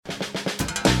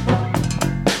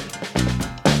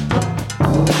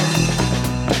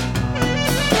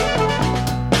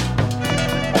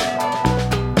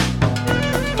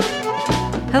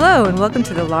Hello, and welcome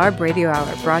to the LARB Radio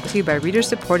Hour, brought to you by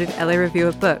reader-supported LA Review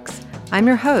of Books. I'm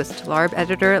your host, LARB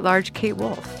Editor-at-Large Kate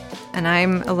Wolf, and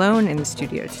I'm alone in the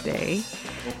studio today.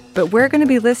 But we're going to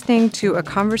be listening to a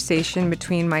conversation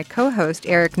between my co-host,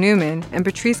 Eric Newman, and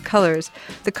Patrisse Cullors,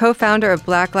 the co-founder of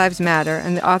Black Lives Matter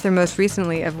and the author most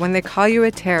recently of When They Call You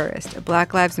a Terrorist, a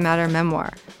Black Lives Matter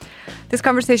Memoir. This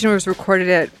conversation was recorded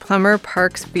at Plumber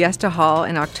Park's Fiesta Hall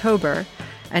in October,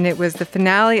 and it was the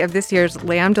finale of this year's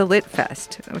Lambda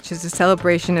LitFest, which is a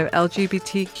celebration of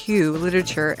LGBTQ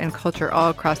literature and culture all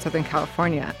across Southern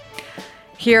California.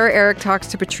 Here, Eric talks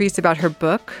to Patrisse about her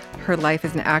book, her life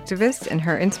as an activist, and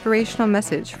her inspirational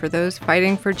message for those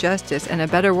fighting for justice and a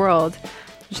better world,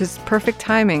 which is perfect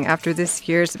timing after this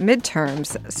year's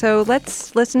midterms. So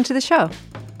let's listen to the show.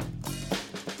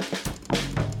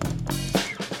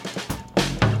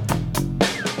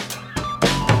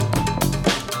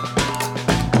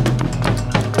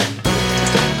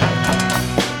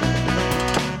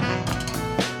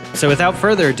 So without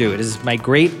further ado, it is my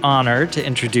great honor to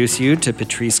introduce you to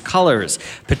Patrisse Cullors.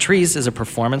 Patrisse is a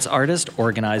performance artist,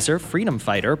 organizer, freedom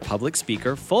fighter, public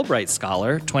speaker, Fulbright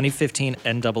scholar, 2015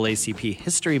 NAACP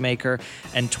history maker,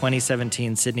 and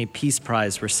 2017 Sydney Peace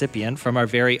Prize recipient from our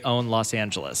very own Los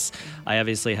Angeles. I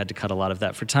obviously had to cut a lot of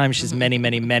that for time. She's many,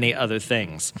 many, many other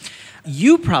things.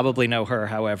 You probably know her,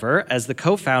 however, as the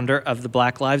co-founder of the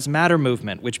Black Lives Matter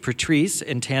movement, which Patrisse,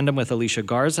 in tandem with Alicia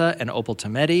Garza and Opal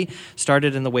Tometi,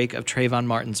 started in the wake of Trayvon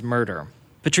Martin's murder.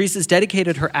 Patrisse has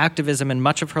dedicated her activism and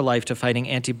much of her life to fighting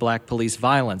anti-Black police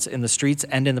violence in the streets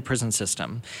and in the prison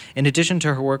system. In addition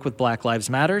to her work with Black Lives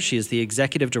Matter, she is the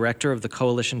executive director of the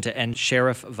Coalition to End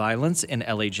Sheriff Violence in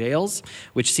LA jails,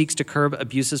 which seeks to curb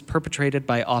abuses perpetrated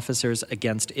by officers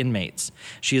against inmates.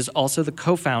 She is also the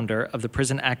co-founder of the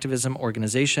prison activism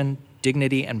organization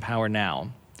Dignity and Power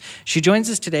Now. She joins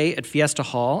us today at Fiesta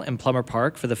Hall in Plumber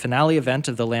Park for the finale event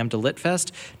of the Lambda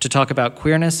LitFest to talk about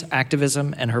queerness,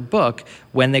 activism, and her book,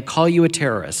 When They Call You a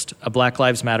Terrorist, a Black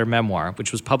Lives Matter Memoir,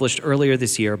 which was published earlier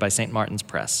this year by St. Martin's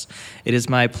Press. It is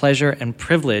my pleasure and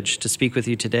privilege to speak with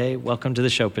you today. Welcome to the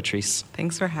show, Patrisse.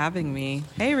 Thanks for having me.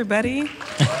 Hey, everybody.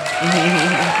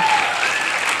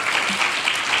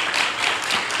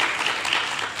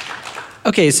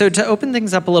 Okay, so to open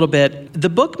things up a little bit, the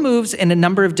book moves in a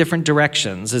number of different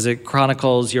directions as it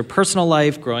chronicles your personal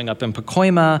life, growing up in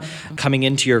Pacoima, coming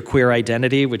into your queer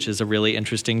identity, which is a really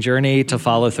interesting journey to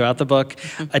follow throughout the book,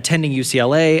 attending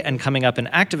UCLA, and coming up in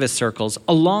activist circles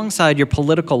alongside your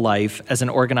political life as an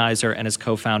organizer and as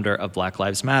co-founder of Black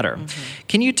Lives Matter.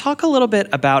 Can you talk a little bit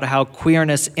about how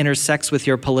queerness intersects with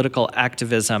your political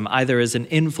activism, either as an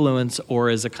influence or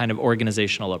as a kind of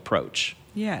organizational approach?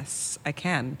 Yes, I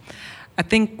can. I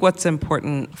think what's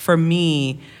important for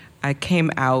me, I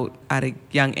came out at a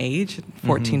young age,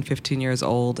 14, 15 years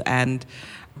old, and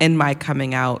in my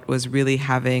coming out was really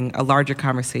having a larger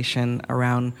conversation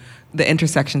around the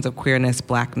intersections of queerness,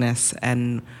 Blackness,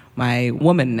 and my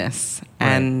womanness. Right.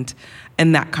 And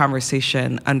in that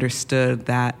conversation, understood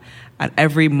that at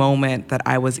every moment that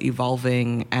I was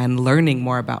evolving and learning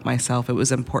more about myself, it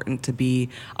was important to be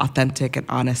authentic and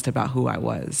honest about who I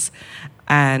was.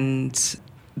 And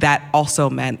that also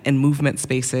meant in movement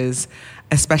spaces,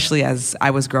 especially as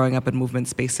I was growing up in movement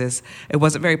spaces, it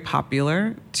wasn't very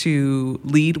popular to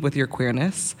lead with your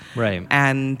queerness. Right.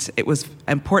 And it was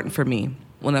important for me.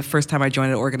 When the first time I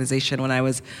joined an organization when I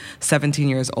was 17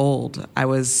 years old, I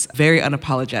was very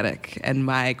unapologetic in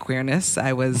my queerness.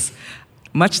 I was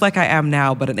much like I am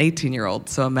now, but an 18-year-old,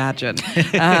 so imagine.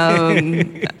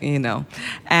 And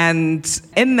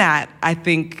in that, I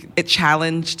think it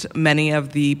challenged many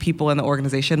of the people in the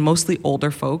organization, mostly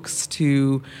older folks,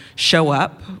 to show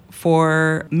up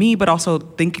for me, but also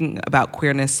thinking about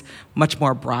queerness much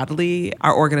more broadly.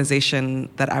 Our organization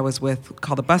that I was with,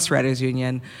 called the Bus Riders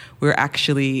Union, we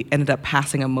actually ended up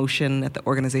passing a motion at the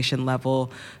organization level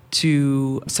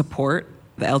to support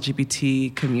the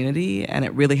LGBT community, and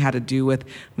it really had to do with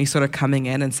me sort of coming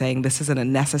in and saying this isn't a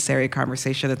necessary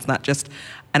conversation. It's not just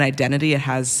an identity. It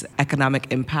has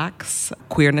economic impacts.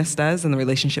 Queerness does in the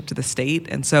relationship to the state.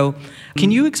 And so can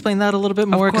you explain that a little bit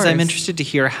more? Because I'm course. interested to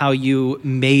hear how you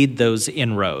made those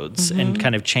inroads and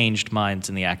kind of changed minds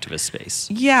in the activist space.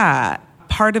 Yeah.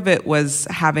 Part of it was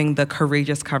having the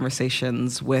courageous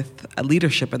conversations with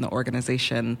leadership in the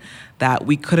organization that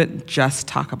we couldn't just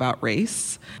talk about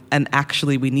race. And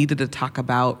actually, we needed to talk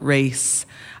about race.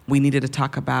 We needed to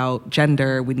talk about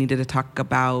gender. We needed to talk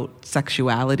about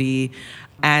sexuality.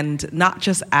 And not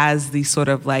just as the sort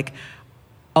of like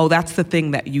oh, that's the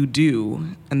thing that you do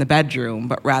in the bedroom,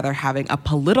 but rather having a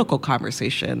political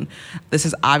conversation. This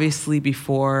is obviously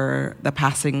before the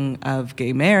passing of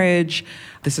gay marriage.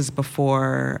 This is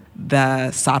before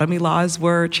the sodomy laws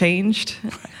were changed.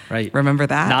 Right. Remember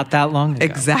that? Not that long ago.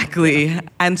 Exactly. Yeah.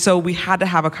 And so we had to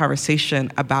have a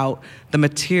conversation about the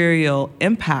material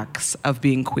impacts of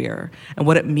being queer and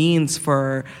what it means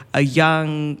for a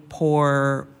young,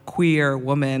 poor, queer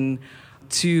woman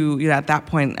to, at that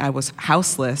point, I was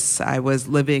houseless. I was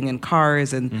living in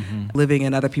cars and living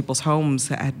in other people's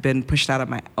homes. I had been pushed out of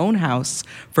my own house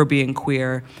for being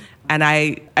queer. And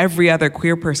every other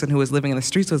queer person who was living in the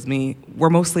streets with me were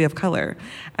mostly of color.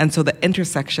 And so the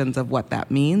intersections of what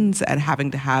that means and having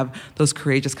to have those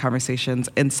courageous conversations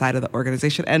inside of the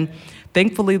organization. And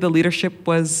thankfully, the leadership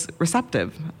was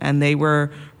receptive and they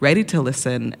were ready to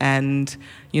listen. And,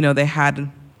 they had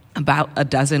about a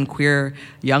dozen queer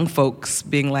young folks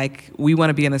being like, we want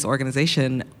to be in this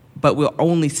organization, but we'll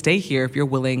only stay here if you're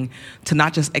willing to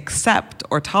not just accept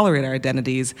or tolerate our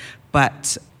identities,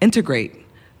 but integrate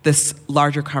this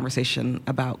larger conversation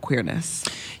about queerness.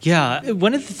 Yeah,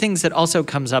 one of the things that also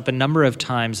comes up a number of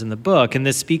times in the book, and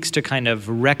this speaks to kind of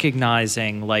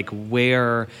recognizing like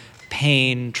where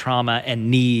pain, trauma, and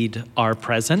need are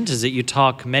present, is that you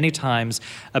talk many times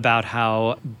about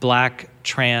how Black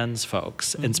trans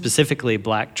folks, and specifically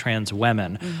Black trans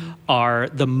women, are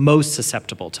the most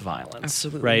susceptible to violence.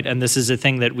 Absolutely. Right? And this is a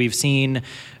thing that we've seen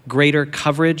greater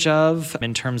coverage of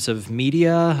in terms of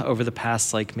media over the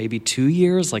past maybe 2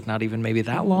 years, not even maybe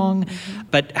that long.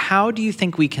 But how do you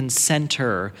think we can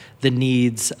center the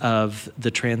needs of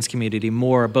the trans community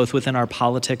more, both within our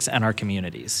politics and our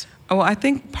communities? Oh, I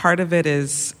think part of it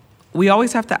is we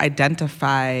always have to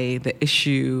identify the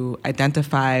issue,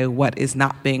 identify what is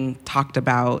not being talked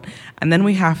about, and then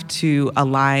we have to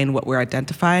align what we're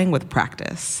identifying with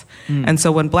practice. And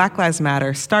so when Black Lives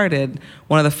Matter started,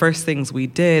 one of the first things we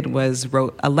did was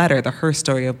wrote a letter, the Her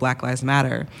Story of Black Lives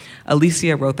Matter.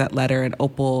 Alicia wrote that letter, and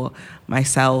Opal,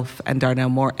 myself, and Darnell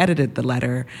Moore edited the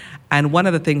letter. And one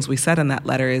of the things we said in that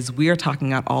letter is we are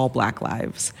talking about all Black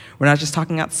lives. We're not just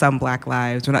talking about some Black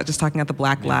lives. We're not just talking about the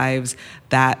Black lives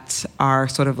that are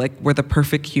sort of we're the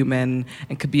perfect human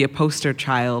and could be a poster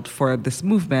child for this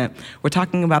movement. We're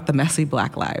talking about the messy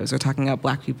Black lives. We're talking about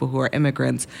Black people who are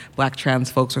immigrants, Black trans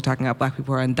folks. We're talking about Black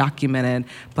people who are undocumented,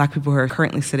 Black people who are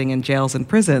currently sitting in jails and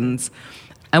prisons.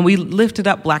 And we lifted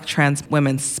up Black trans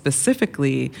women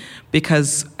specifically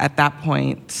because at that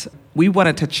point, we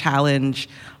wanted to challenge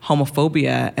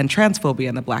homophobia and transphobia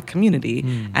in the Black community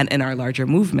and in our larger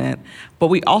movement. But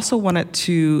we also wanted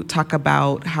to talk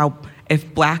about how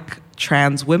if Black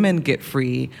trans women get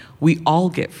free, we all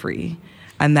get free.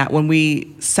 And that when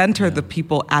we center the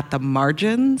people at the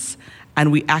margins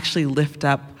and we actually lift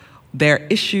up their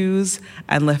issues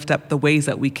and lift up the ways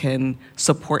that we can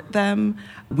support them,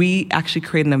 we actually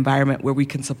create an environment where we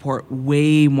can support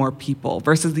way more people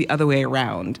versus the other way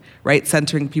around, right?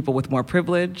 Centering people with more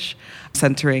privilege,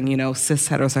 centering, cis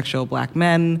heterosexual Black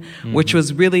men, which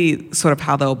was really sort of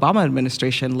how the Obama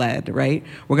administration led, right?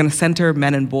 We're going to center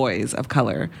men and boys of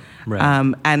color.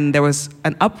 Right. And there was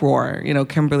an uproar.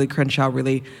 Kimberly Crenshaw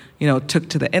really, took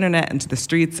to the internet and to the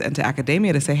streets and to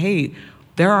academia to say, hey,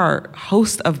 there are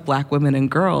hosts of Black women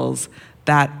and girls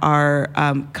that are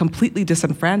completely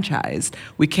disenfranchised.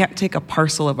 We can't take a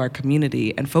parcel of our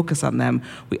community and focus on them.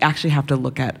 We actually have to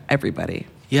look at everybody.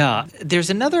 Yeah. There's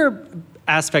another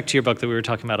aspect to your book that we were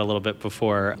talking about a little bit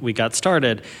before we got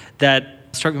started that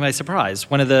struck me by surprise.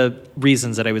 One of the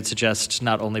reasons that I would suggest,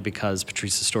 not only because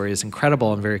Patrisse's story is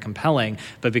incredible and very compelling,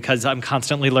 but because I'm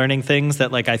constantly learning things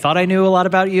that I thought I knew a lot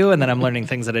about you, and then I'm learning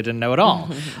things that I didn't know at all.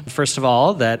 First of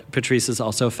all, that Patrisse is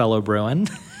also a fellow Bruin.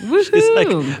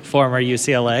 She's former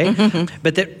UCLA.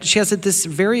 But that she has this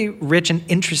very rich and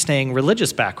interesting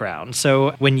religious background.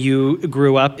 So when you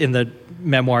grew up in the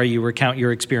memoir, you recount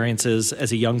your experiences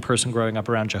as a young person growing up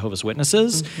around Jehovah's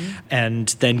Witnesses, and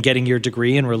then getting your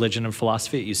degree in religion and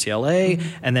philosophy at UCLA,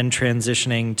 and then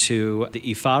transitioning to the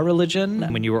Ifa religion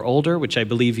when you were older, which I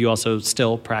believe you also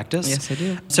still practice. Yes, I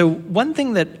do. So one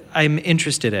thing that I'm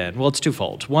interested in, well, it's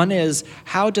twofold. One is,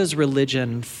 how does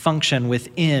religion function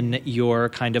within your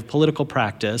kind of political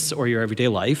practice or your everyday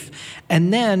life?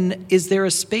 And then, is there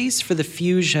a space for the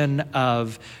fusion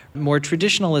of more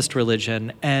traditionalist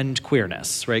religion and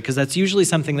queerness, right? Because that's usually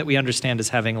something that we understand as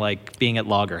having being at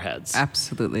loggerheads.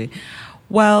 Absolutely.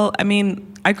 Well,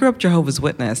 I grew up Jehovah's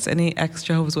Witness. Any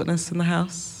ex-Jehovah's Witness in the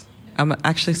house? I'm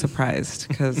actually surprised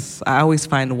because I always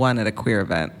find one at a queer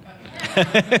event.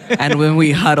 And when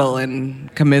we huddle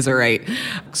and commiserate.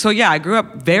 So yeah, I grew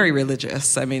up very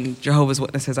religious. Jehovah's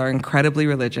Witnesses are incredibly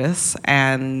religious.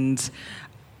 And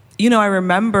I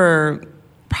remember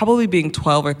probably being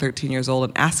 12 or 13 years old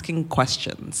and asking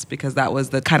questions because that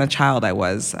was the kind of child I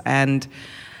was. And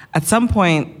at some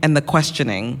point in the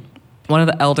questioning, one of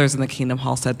the elders in the Kingdom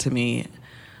Hall said to me,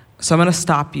 "So I'm going to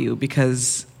stop you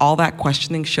because all that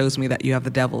questioning shows me that you have the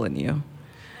devil in you."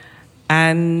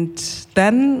 And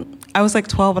then I was like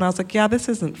 12 and I was like, yeah, this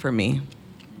isn't for me.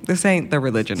 This ain't the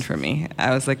religion for me.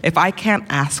 I was like, if I can't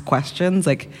ask questions,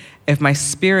 like if my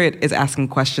spirit is asking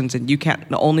questions and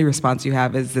the only response you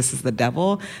have is this is the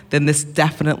devil, then this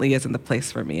definitely isn't the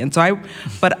place for me. And so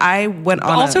I went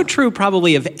on. Also true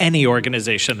probably of any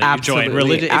organization that you join.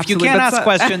 Religion. If you can't ask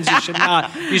questions,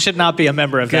 you should not be a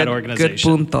member of that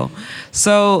organization. Good punto.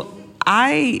 So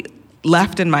I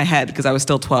left in my head because I was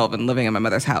still 12 and living in my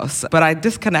mother's house. But I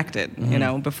disconnected,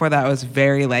 Before that, I was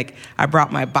very I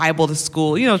brought my Bible to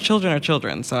school. Children are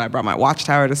children. So I brought my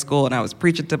Watchtower to school and I was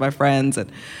preaching to my friends.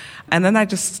 And then I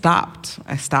just stopped.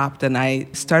 I stopped and I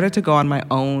started to go on my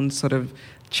own sort of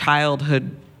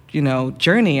childhood,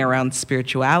 journey around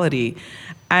spirituality.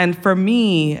 And for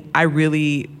me, I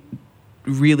really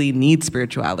need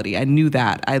spirituality. I knew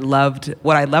that.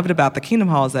 What I loved about the Kingdom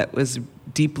Hall is that it was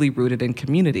deeply rooted in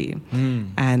community.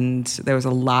 And there was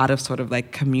a lot of sort of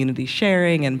community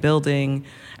sharing and building.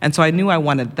 And so I knew I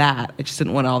wanted that. I just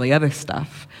didn't want all the other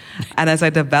stuff. And as I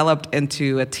developed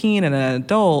into a teen and an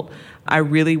adult, I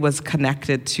really was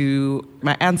connected to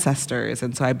my ancestors.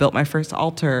 And so I built my first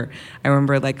altar. I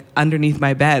remember underneath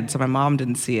my bed so my mom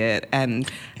didn't see it. And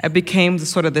it became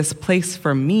sort of this place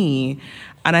for me.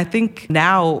 And I think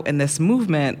now in this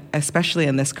movement, especially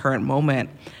in this current moment,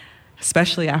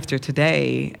 especially after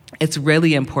today, it's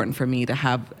really important for me to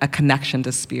have a connection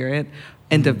to spirit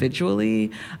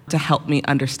individually to help me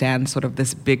understand sort of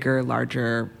this bigger,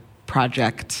 larger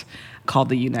project called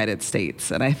the United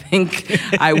States. And I think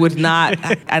I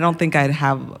don't think I'd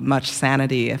have much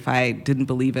sanity if I didn't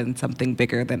believe in something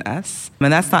bigger than us.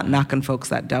 And that's not knocking folks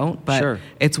that don't, but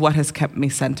It's what has kept me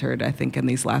centered, I think, in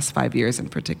these last 5 years in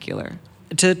particular.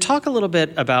 To talk a little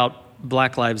bit about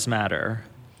Black Lives Matter,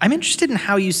 I'm interested in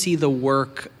how you see the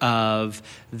work of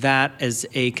that as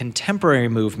a contemporary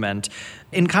movement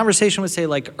in conversation with, say,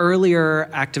 earlier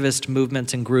activist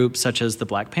movements and groups such as the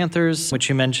Black Panthers, which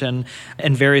you mentioned,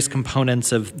 and various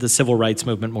components of the civil rights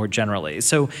movement more generally.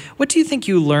 So what do you think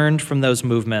you learned from those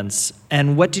movements,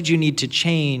 and what did you need to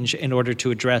change in order to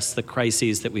address the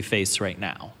crises that we face right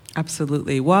now?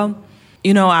 Absolutely. Well,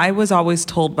 I was always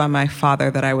told by my father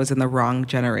that I was in the wrong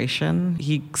generation.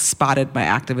 He spotted my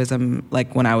activism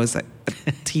when I was a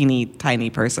teeny, tiny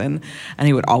person. And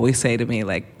he would always say to me,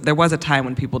 there was a time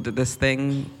when people did this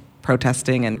thing,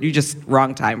 protesting, and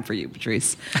wrong time for you,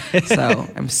 Patrisse. So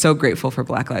I'm so grateful for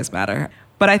Black Lives Matter.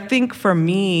 But I think for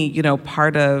me,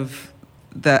 part of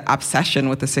the obsession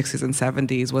with the 60s and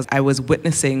 70s was I was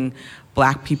witnessing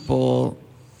Black people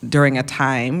during a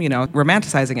time,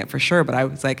 romanticizing it for sure, but I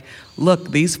was like, look,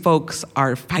 these folks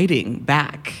are fighting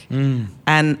back.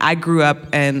 And I grew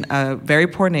up in a very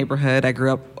poor neighborhood. I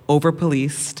grew up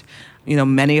over-policed.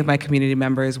 Many of my community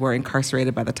members were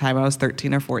incarcerated by the time I was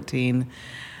 13 or 14.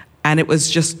 And it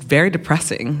was just very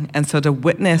depressing. And so to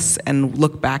witness and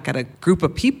look back at a group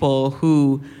of people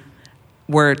who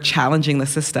were challenging the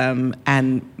system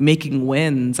and making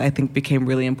wins, I think became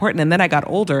really important. And then I got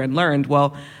older and learned,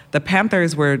 well, the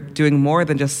Panthers were doing more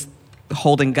than just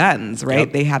holding guns, right?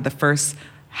 Yep. They had the first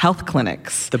health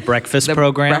clinics. The breakfast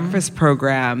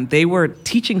program. They were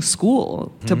teaching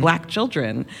school to Black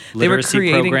children. Literacy they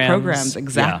were creating programs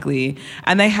exactly. Yeah.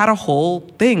 And they had a whole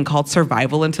thing called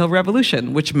Survival Until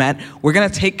Revolution, which meant we're going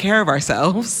to take care of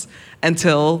ourselves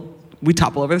until we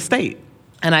topple over the state.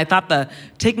 And I thought the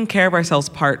taking care of ourselves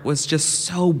part was just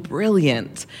so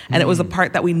brilliant. And it was a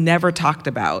part that we never talked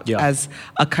about as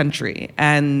a country.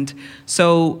 And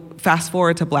so fast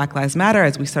forward to Black Lives Matter,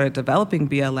 as we started developing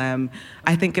BLM,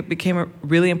 I think it became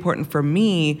really important for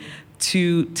me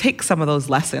to take some of those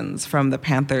lessons from the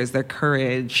Panthers, their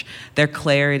courage, their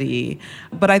clarity.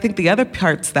 But I think the other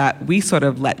parts that we sort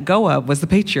of let go of was the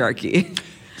patriarchy.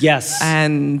 Yes.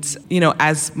 And,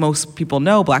 as most people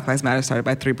know, Black Lives Matter started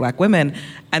by 3 Black women.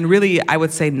 And really, I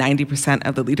would say 90%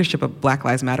 of the leadership of Black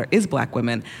Lives Matter is Black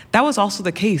women. That was also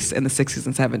the case in the 60s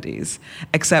and 70s,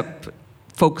 except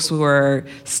folks who were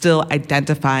still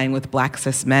identifying with Black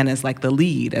cis men as the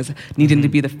lead, as needing to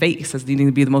be the face, as needing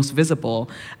to be the most visible.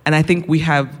 And I think we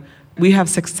have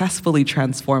successfully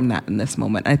transformed that in this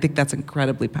moment. And I think that's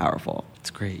incredibly powerful. That's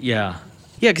great. Yeah.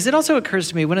 Yeah, because it also occurs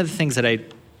to me, one of the things that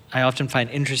I often find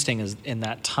interesting is in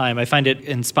that time. I find it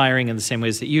inspiring in the same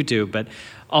ways that you do, but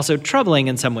also troubling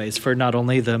in some ways for not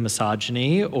only the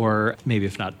misogyny, or maybe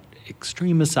if not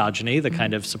extreme misogyny, the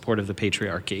kind of support of the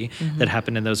patriarchy that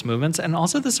happened in those movements, and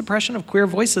also the suppression of queer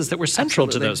voices that were central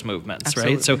to those movements,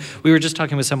 right? So we were just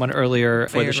talking with someone earlier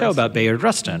for the show about Bayard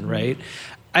Rustin, right?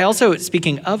 I also,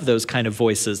 speaking of those kind of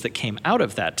voices that came out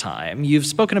of that time, you've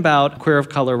spoken about queer of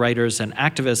color writers and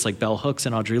activists like Bell Hooks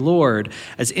and Audre Lorde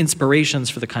as inspirations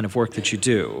for the kind of work that you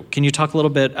do. Can you talk a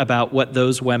little bit about what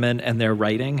those women and their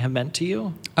writing have meant to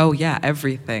you? Oh, yeah,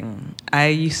 everything. I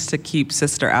used to keep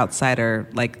Sister Outsider,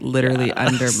 like, literally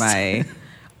under my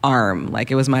arm,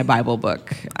 like it was my Bible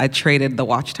book. I traded the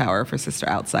Watchtower for Sister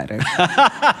Outsider.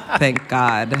 Thank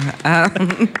God.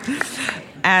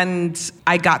 And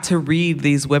I got to read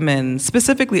these women,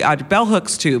 specifically Bell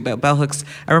Hooks too, but Bell Hooks,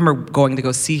 I remember going to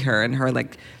go see her and her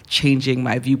like changing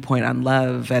my viewpoint on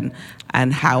love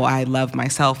and how I love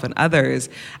myself and others.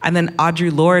 And then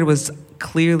Audre Lorde was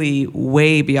clearly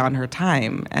way beyond her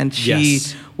time. And she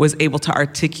was able to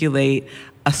articulate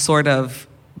a sort of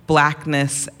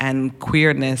blackness and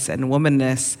queerness and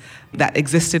womanness that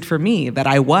existed for me, that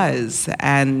I was,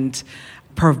 and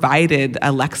provided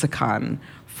a lexicon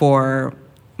for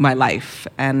my life.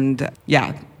 And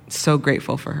yeah, so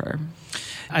grateful for her.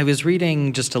 I was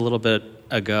reading just a little bit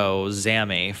ago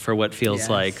Zammy for what feels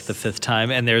like the fifth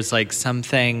time, and there's like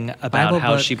something about Bible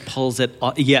how book. she pulls it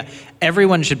all. Yeah,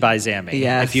 everyone should buy Zammy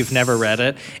if you've never read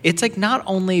it. It's like not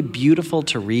only beautiful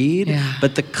to read,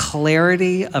 but the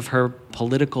clarity of her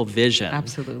political vision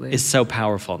is so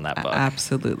powerful in that book.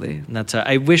 Absolutely. And that's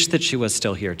I wish that she was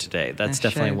still here today. That's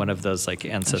definitely one of those like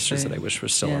ancestors that I wish were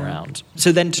still around.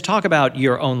 So then to talk about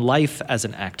your own life as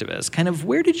an activist, kind of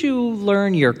where did you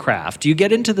learn your craft? You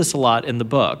get into this a lot in the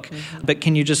book, but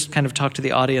can you just kind of talk to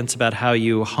the audience about how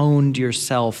you honed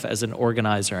yourself as an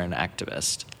organizer and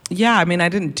activist? Yeah, I mean, I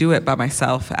didn't do it by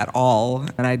myself at all,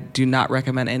 and I do not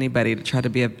recommend anybody to try to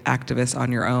be an activist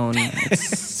on your own.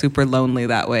 It's super lonely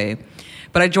that way.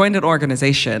 But I joined an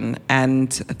organization,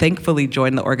 and thankfully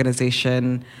joined the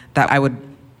organization that I would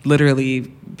literally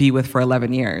be with for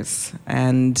 11 years.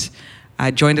 And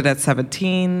I joined it at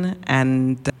 17,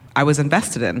 and I was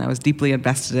invested in. I was deeply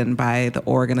invested in by the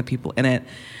org and the people in it.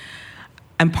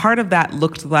 And part of that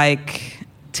looked like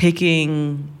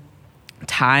taking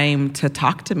time to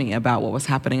talk to me about what was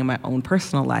happening in my own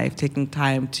personal life, taking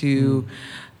time to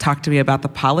talk to me about the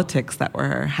politics that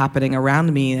were happening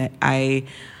around me. I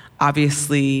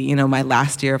obviously, you know, my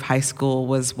last year of high school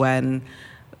was when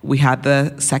we had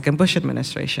the second Bush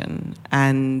administration,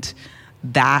 and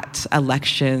that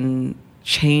election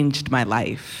changed my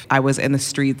life. I was in the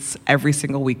streets every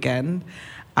single weekend.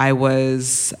 I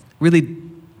was really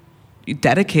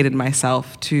dedicated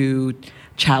myself to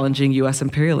challenging U.S.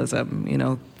 imperialism, you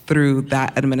know, through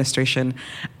that administration,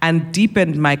 and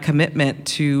deepened my commitment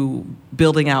to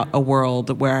building out a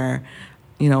world where,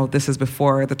 you know, this is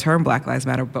before the term Black Lives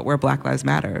Matter, but where Black Lives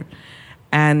Matter.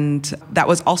 And that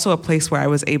was also a place where I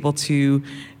was able to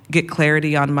get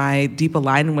clarity on my deep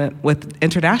alignment with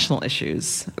international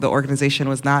issues. The organization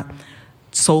was not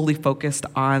solely focused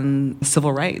on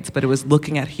civil rights, but it was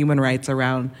looking at human rights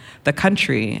around the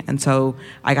country. And so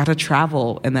I got to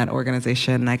travel in that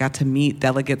organization. I got to meet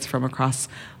delegates from across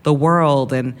the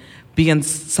world and be in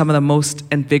some of the most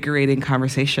invigorating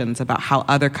conversations about how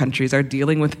other countries are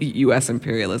dealing with U.S.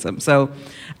 imperialism. So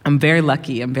I'm very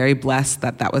lucky. I'm very blessed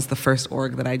that that was the first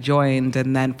org that I joined.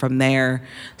 And then from there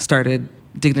started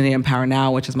Dignity and Power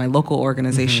Now, which is my local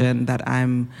organization that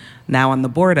I'm now on the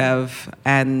board of,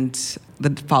 and the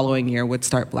following year would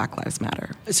start Black Lives Matter.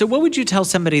 So what would you tell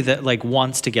somebody that like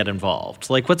wants to get involved?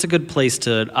 Like what's a good place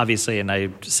to, obviously, and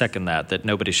I second that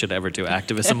nobody should ever do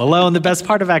activism alone. The best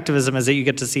part of activism is that you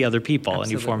get to see other people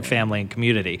and you form family and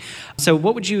community. So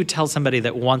what would you tell somebody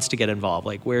that wants to get involved?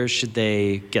 Like where should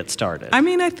they get started? I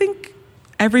mean, I think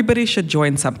everybody should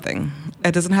join something.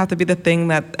 It doesn't have to be the thing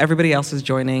that everybody else is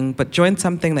joining, but join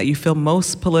something that you feel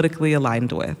most politically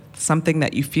aligned with, something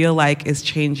that you feel like is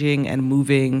changing and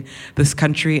moving this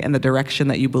country in the direction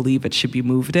that you believe it should be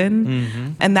moved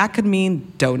in. And that could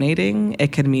mean donating.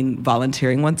 It could mean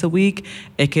volunteering once a week.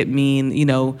 It could mean, you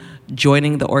know,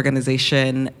 joining the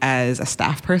organization as a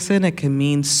staff person. It can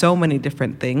mean so many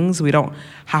different things. We don't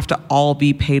have to all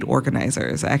be paid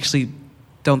organizers. I actually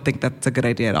don't think that's a good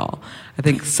idea at all. I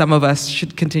think some of us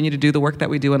should continue to do the work that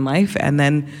we do in life and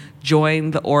then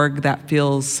join the org that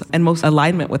feels in most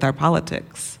alignment with our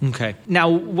politics. Okay. Now,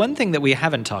 one thing that we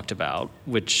haven't talked about,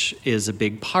 which is a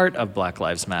big part of Black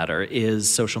Lives Matter,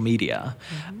 is social media.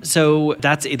 So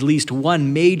that's at least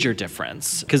one major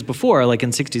difference. Because before, like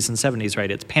in 60s and 70s, right,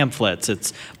 it's pamphlets,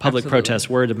 it's public protest,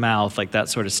 word of mouth, like that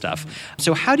sort of stuff.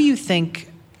 So how do you think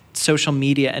social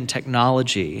media and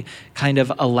technology kind of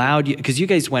allowed you, because you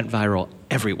guys went viral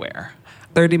everywhere.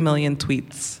 30 million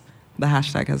tweets The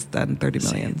hashtag has done 30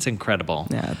 million. It's incredible.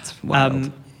 Yeah, it's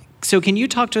wild. So can you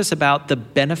talk to us about the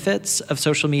benefits of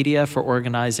social media for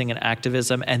organizing and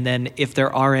activism? And then if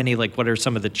there are any, like, what are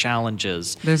some of the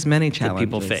challenges? There's many challenges that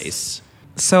people face.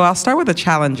 So I'll start with the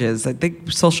challenges. I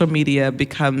think social media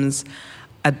becomes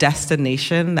a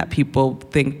destination that people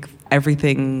think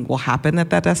everything will happen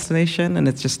at that destination, and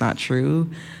it's just not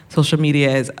true. Social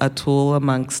media is a tool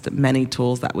amongst many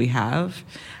tools that we have.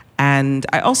 And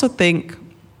I also think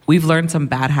we've learned some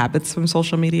bad habits from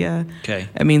social media. Okay.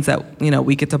 It means that,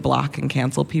 we get to block and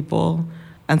cancel people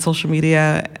on social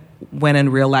media when in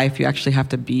real life you actually have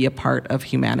to be a part of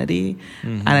humanity.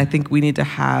 Mm-hmm. And I think we need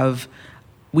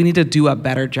to do a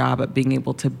better job at being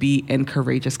able to be in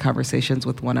courageous conversations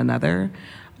with one another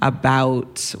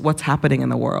about what's happening in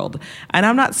the world. And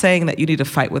I'm not saying that you need to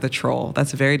fight with a troll.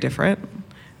 That's very different.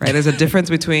 Right? There's a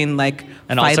difference between and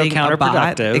fighting also a bot.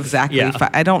 counterproductive. Exactly. Yeah.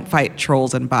 I don't fight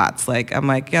trolls and bots. I'm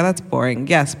yeah, that's boring.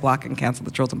 Yes, block and cancel the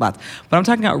trolls and bots. But I'm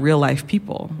talking about real life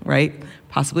people, right?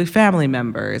 Possibly family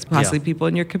members, possibly people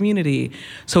in your community.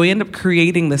 So we end up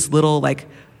creating this little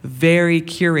very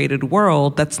curated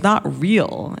world that's not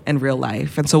real in real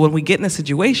life. And so when we get in a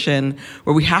situation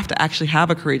where we have to actually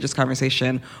have a courageous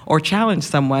conversation or challenge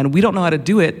someone, we don't know how to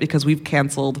do it because we've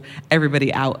canceled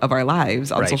everybody out of our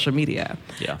lives on social media.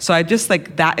 Yeah. So I just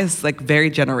that is very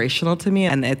generational to me,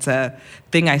 and it's a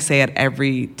thing I say at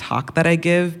every talk that I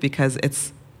give, because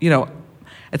it's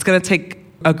it's going to take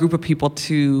a group of people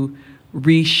to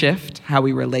reshift how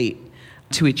we relate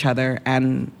to each other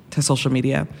and to social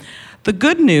media. The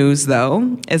good news,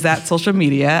 though, is that social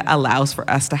media allows for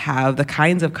us to have the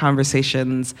kinds of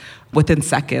conversations within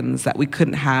seconds that we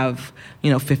couldn't have,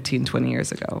 15, 20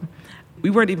 years ago.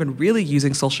 We weren't even really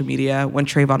using social media when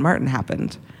Trayvon Martin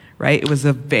happened, right? It was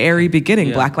the very beginning.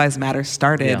 Yeah. Black Lives Matter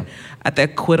started at the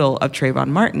acquittal of Trayvon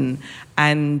Martin.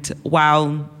 And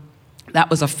while that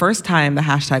was the first time the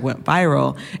hashtag went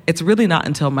viral, it's really not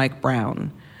until Mike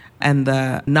Brown and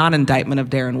the non-indictment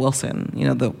of Darren Wilson,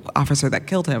 the officer that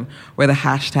killed him, where the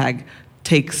hashtag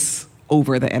takes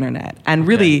over the internet. And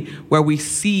really where we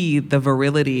see the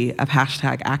virility of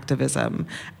hashtag activism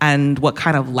and what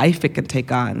kind of life it can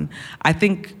take on. I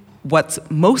think what's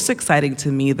most exciting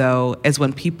to me, though, is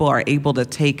when people are able to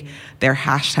take their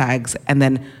hashtags and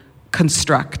then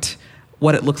construct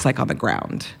what it looks like on the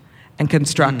ground. And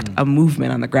construct a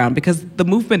movement on the ground, because the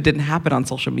movement didn't happen on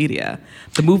social media.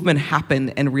 The movement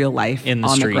happened in real life, on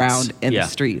the ground, in the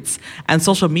streets. And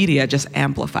social media just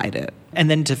amplified it. And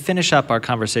then to finish up our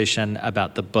conversation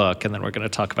about the book, and then we're going to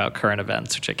talk about current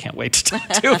events, which I can't wait to talk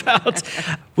to you about.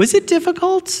 Was it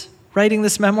difficult writing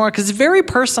this memoir? Because it's very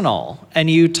personal,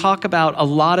 and you talk about a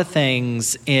lot of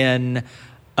things in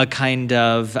a kind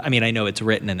of, I know it's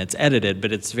written and it's edited,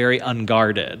 but it's very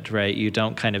unguarded, right? You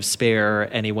don't kind of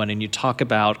spare anyone, and you talk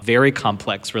about very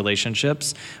complex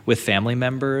relationships with family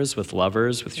members, with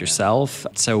lovers, with yourself.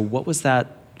 So what was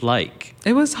that like?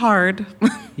 It was hard.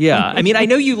 Yeah. I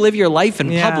know you live your life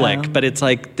in public, but it's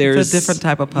there's... It's a different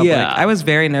type of public. Yeah. I was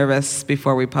very nervous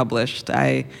before we published.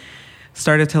 I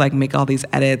started to make all these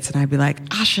edits, and I'd be like,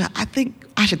 Asha, I think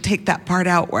I should take that part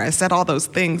out where I said all those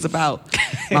things about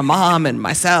my mom and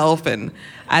myself. And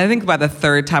I think by the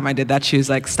third time I did that, she was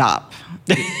like, stop.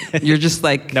 You're just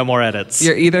no more edits.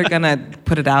 You're either going to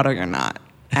put it out or you're not.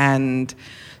 And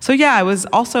so, I was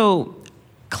also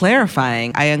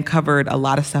clarifying. I uncovered a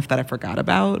lot of stuff that I forgot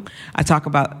about. I talk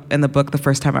about in the book the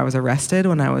first time I was arrested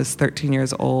when I was 13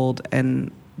 years old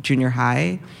in junior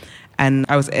high. And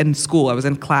I was in school, I was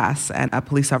in class, and a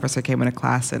police officer came into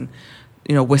class and,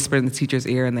 whispered in the teacher's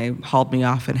ear, and they hauled me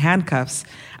off in handcuffs.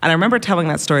 And I remember telling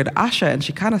that story to Asha, and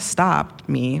she kind of stopped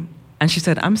me. And she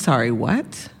said, I'm sorry,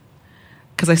 what?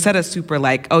 Because I said it super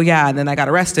oh yeah, and then I got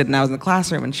arrested, and I was in the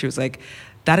classroom, and she was like,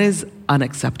 that is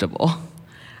unacceptable.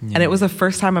 Yeah. And it was the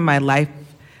first time in my life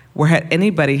where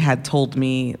anybody had told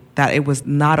me that it was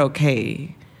not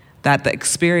okay, that the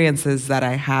experiences that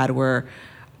I had were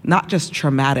not just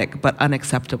traumatic, but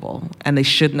unacceptable. And they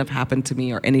shouldn't have happened to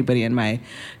me or anybody in my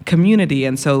community.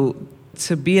 And so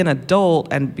to be an adult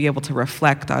and be able to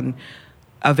reflect on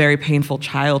a very painful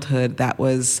childhood that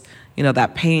was,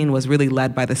 that pain was really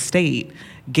led by the state,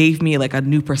 gave me a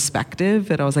new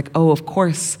perspective. And I was like, oh, of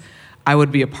course I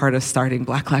would be a part of starting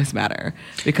Black Lives Matter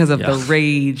because of the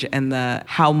rage and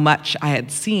how much I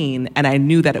had seen. And I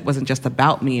knew that it wasn't just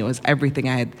about me, it was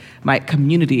everything my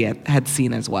community had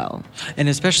seen as well. And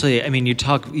especially,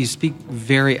 you speak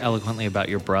very eloquently about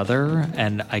your brother,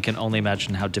 and I can only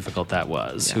imagine how difficult that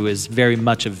was, who is very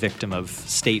much a victim of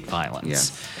state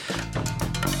violence. Yeah.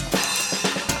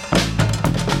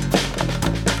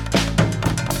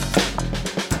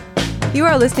 You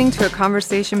are listening to a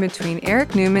conversation between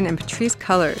Eric Newman and Patrisse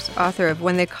Cullors, author of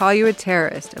When They Call You a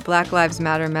Terrorist, a Black Lives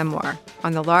Matter Memoir,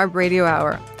 on the LARB Radio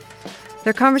Hour.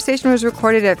 Their conversation was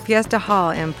recorded at Fiesta Hall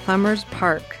in Plumbers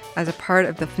Park as a part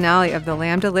of the finale of the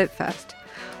Lambda LitFest.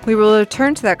 We will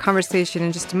return to that conversation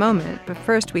in just a moment, but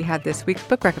first we have this week's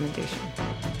book recommendation.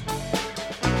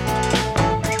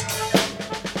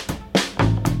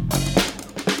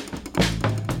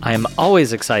 I am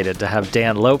always excited to have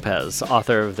Dan Lopez,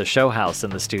 author of The Show House, in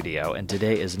the studio, and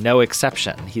today is no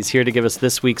exception. He's here to give us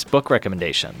this week's book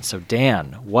recommendation. So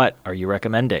Dan, what are you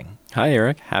recommending? Hi,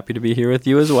 Eric. Happy to be here with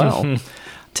you as well.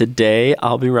 Today,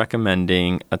 I'll be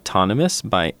recommending Autonomous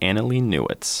by Annalee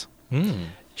Newitz.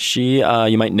 She,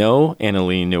 you might know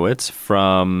Annalee Newitz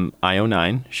from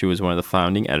IO9. She was one of the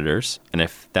founding editors, and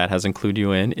if that hasn't clued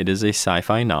you in, it is a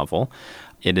sci-fi novel.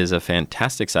 It is a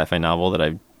fantastic sci-fi novel that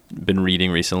I've been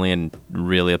reading recently and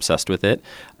really obsessed with it.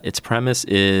 Its premise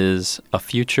is a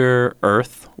future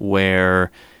Earth where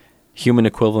human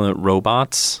equivalent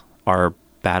robots are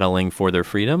battling for their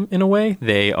freedom in a way.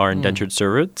 They are indentured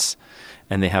servants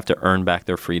and they have to earn back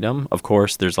their freedom. Of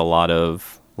course, there's a lot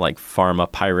of like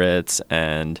pharma pirates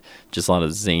and just a lot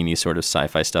of zany sort of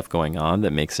sci-fi stuff going on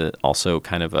that makes it also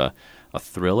kind of a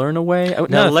thriller in a way.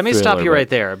 No, let me stop you right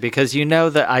there, because you know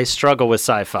that I struggle with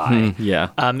sci-fi. Yeah.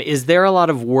 Is there a lot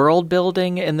of world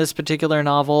building in this particular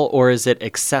novel, or is it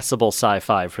accessible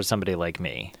sci-fi for somebody like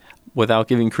me? Without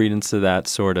giving credence to that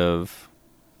sort of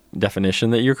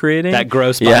definition that you're creating. That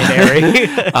gross binary.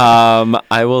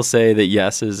 I will say that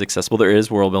yes, it is accessible. There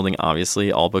is world building, obviously.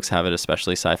 All books have it,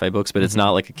 especially sci-fi books, but it's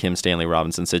not like a Kim Stanley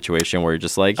Robinson situation where you're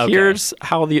just like, here's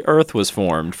how the Earth was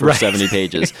formed for 70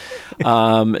 pages.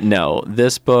 No,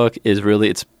 this book is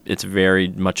really, it's very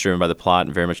much driven by the plot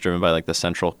and very much driven by like the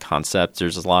central concepts.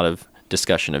 There's a lot of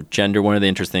discussion of gender. One of the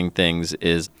interesting things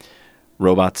is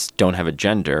robots don't have a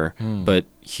gender, but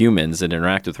humans that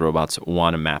interact with robots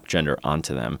want to map gender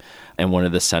onto them. And one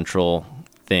of the central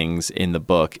things in the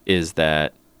book is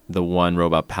that the one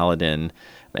robot Paladin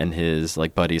and his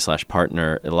like buddy /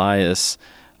 partner Elias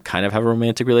kind of have a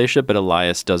romantic relationship, but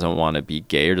Elias doesn't want to be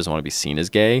gay or doesn't want to be seen as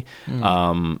gay.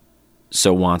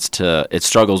 So it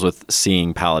struggles with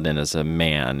seeing Paladin as a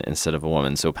man instead of a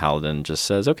woman. So Paladin just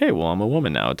says, okay, well, I'm a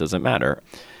woman now. It doesn't matter.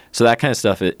 So that kind of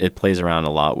stuff, it plays around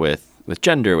a lot with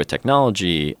gender, with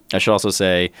technology. I should also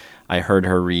say I heard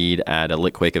her read at a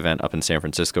Litquake event up in San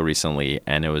Francisco recently,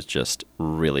 and it was just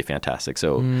really fantastic.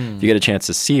 So if you get a chance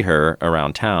to see her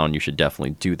around town, you should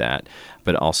definitely do that.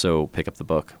 But also pick up the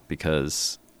book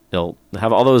because it'll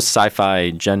have all those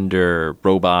sci-fi, gender,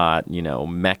 robot,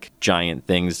 mech giant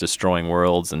things destroying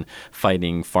worlds and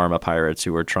fighting pharma pirates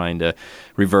who are trying to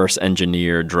reverse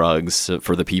engineer drugs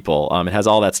for the people. It has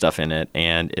all that stuff in it,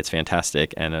 and it's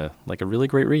fantastic and a really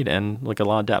great read and like a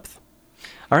lot of depth.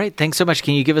 All right, thanks so much.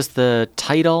 Can you give us the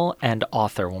title and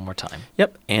author one more time?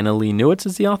 Yep, Annalee Newitz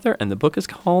is the author, and the book is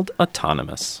called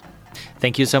Autonomous.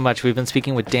 Thank you so much. We've been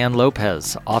speaking with Dan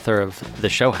Lopez, author of The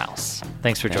Show House.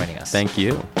 Thanks for joining us. Thank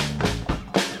you.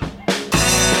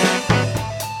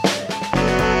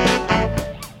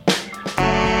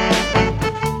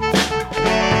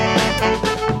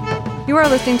 You are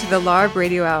listening to the LARB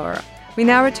Radio Hour. We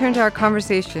now return to our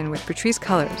conversation with Patrisse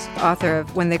Cullors, author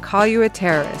of When They Call You a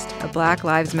Terrorist, a Black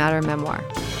Lives Matter Memoir.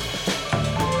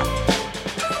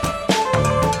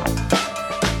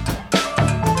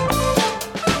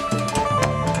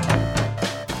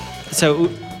 So,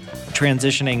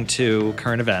 transitioning to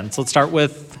current events, let's start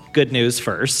with good news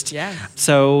first. Yeah.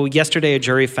 So, yesterday a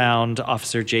jury found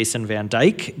Officer Jason Van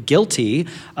Dyke guilty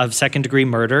of second-degree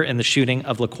murder in the shooting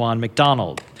of Laquan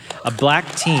McDonald, a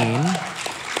black teen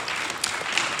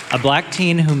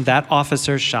whom that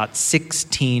officer shot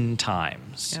 16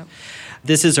 times. Yep.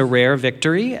 This is a rare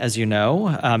victory, as you know,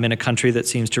 in a country that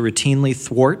seems to routinely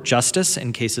thwart justice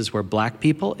in cases where black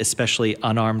people, especially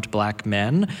unarmed black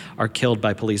men, are killed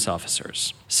by police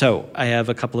officers. So I have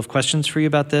a couple of questions for you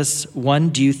about this. One,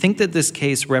 do you think that this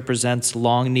case represents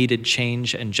long-needed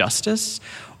change and justice,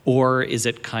 or is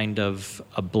it kind of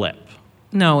a blip?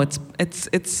 No,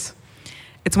 it's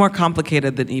more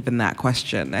complicated than even that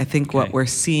question. I think what we're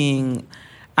seeing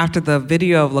after the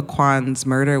video of Laquan's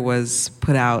murder was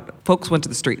put out, folks went to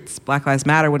the streets. Black Lives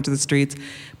Matter went to the streets.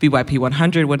 BYP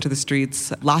 100 went to the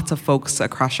streets. Lots of folks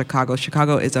across Chicago.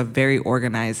 Chicago is a very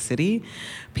organized city.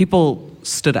 People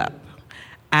stood up.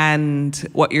 And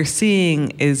what you're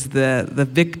seeing is the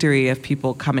victory of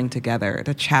people coming together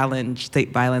to challenge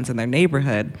state violence in their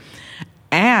neighborhood.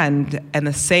 And in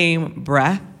the same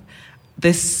breath,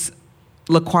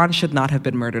 Laquan should not have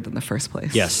been murdered in the first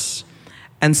place. Yes.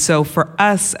 And so for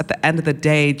us, at the end of the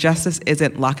day, justice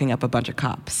isn't locking up a bunch of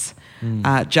cops.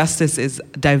 Justice is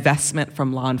divestment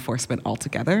from law enforcement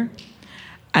altogether,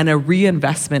 and a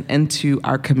reinvestment into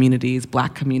our communities,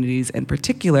 Black communities in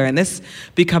particular. And this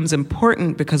becomes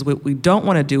important because what we don't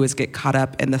want to do is get caught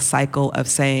up in the cycle of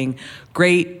saying,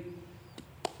 great,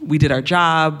 we did our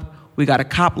job, we got a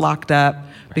cop locked up,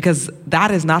 because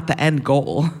that is not the end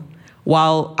goal.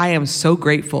 While I am so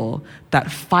grateful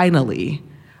that finally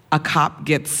a cop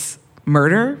gets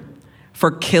murder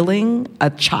for killing a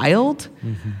child,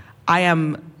 I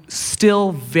am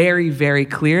still very, very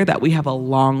clear that we have a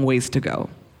long ways to go.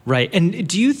 Right. And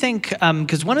do you think,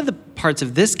 because one of the parts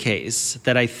of this case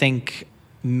that I think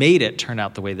made it turn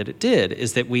out the way that it did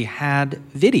is that we had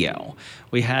video.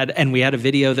 We had a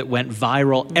video that went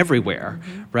viral everywhere,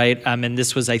 right? And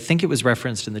this was, I think it was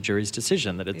referenced in the jury's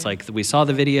decision, that it's like we saw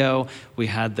the video, we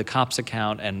had the cop's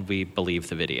account, and we believe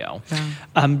the video.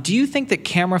 Yeah. Do you think that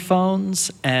camera phones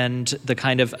and the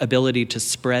kind of ability to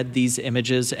spread these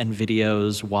images and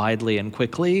videos widely and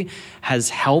quickly has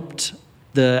helped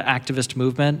the activist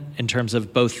movement in terms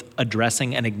of both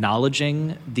addressing and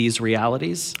acknowledging these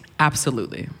realities?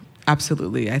 Absolutely.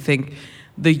 Absolutely. I think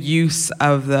the use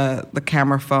of the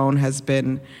camera phone has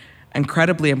been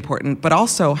incredibly important, but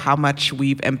also how much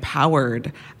we've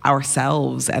empowered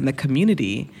ourselves and the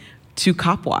community to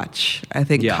cop watch. I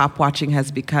think cop watching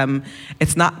has become,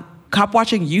 cop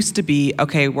watching used to be,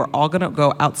 okay, we're all gonna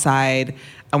go outside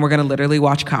and we're gonna literally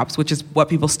watch cops, which is what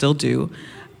people still do.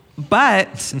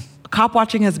 But cop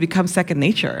watching has become second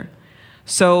nature.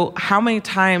 So how many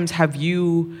times have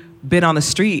you been on the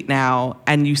street now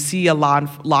and you see a law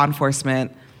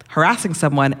enforcement harassing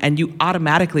someone and you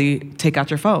automatically take out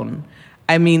your phone?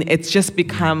 I mean, it's just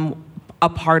become a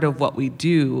part of what we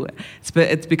do.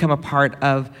 It's become a part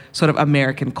of sort of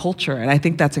American culture, and I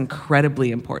think that's incredibly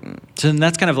important. So then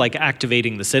that's kind of like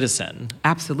activating the citizen.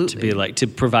 Absolutely. To be like, to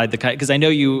provide the kind, because I know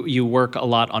you work a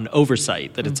lot on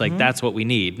oversight, that it's like that's what we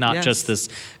need, not just this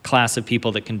class of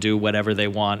people that can do whatever they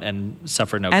want and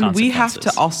suffer no consequences. And we have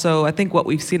to also, I think what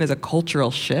we've seen is a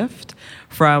cultural shift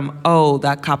from, oh,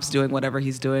 that cop's doing whatever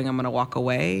he's doing, I'm gonna walk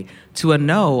away, to a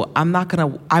no, I'm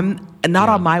not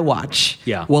on my watch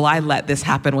will I let this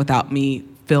happen without me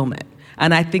film it.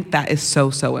 And I think that is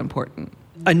so, so important.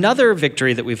 Another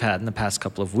victory that we've had in the past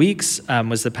couple of weeks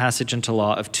was the passage into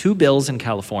law of two bills in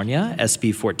California, SB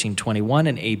 1421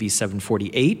 and AB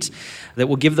 748, that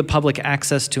will give the public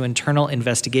access to internal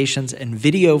investigations and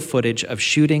video footage of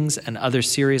shootings and other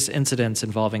serious incidents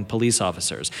involving police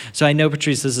officers. So I know,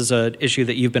 Patrisse, this is an issue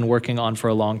that you've been working on for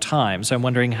a long time. So I'm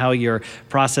wondering how you're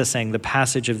processing the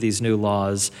passage of these new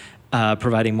laws,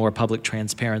 providing more public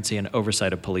transparency and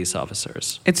oversight of police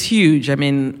officers. It's huge. I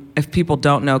mean, if people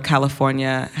don't know,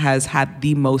 California has had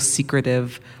the most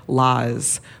secretive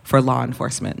laws for law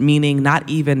enforcement, meaning not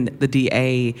even the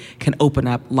DA can open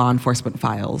up law enforcement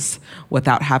files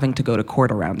without having to go to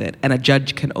court around it. And a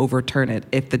judge can overturn it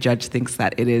if the judge thinks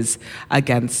that it is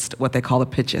against what they call a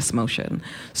pitchess motion.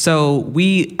 So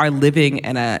we are living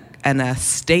in a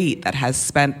state that has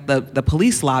spent, the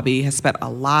police lobby has spent a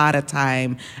lot of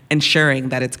time ensuring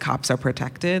that its cops are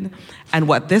protected. And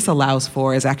what this allows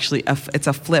for is actually, it's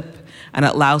a flip, and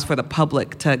it allows for the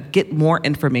public to get more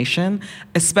information,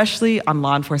 especially on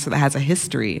law enforcement that has a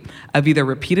history of either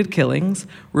repeated killings,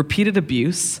 repeated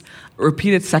abuse,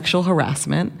 repeated sexual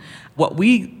harassment. What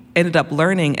we ended up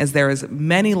learning is there is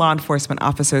many law enforcement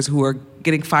officers who are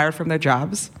getting fired from their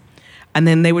jobs, and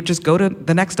then they would just go to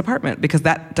the next department because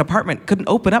that department couldn't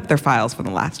open up their files from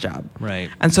the last job. Right.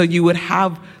 And so you would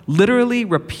have literally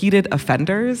repeated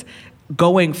offenders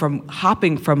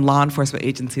hopping from law enforcement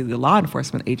agency to law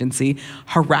enforcement agency,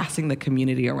 harassing the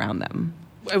community around them.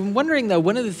 I'm wondering, though,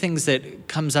 one of the things that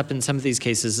comes up in some of these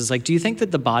cases is, like, do you think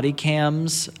that the body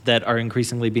cams that are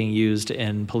increasingly being used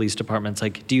in police departments,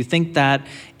 like, do you think that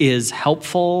is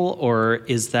helpful, or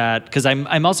is that, because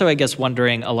I'm also, I guess,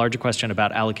 wondering a larger question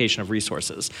about allocation of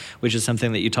resources, which is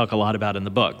something that you talk a lot about in the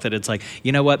book, that it's like,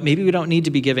 you know what, maybe we don't need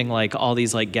to be giving, like, all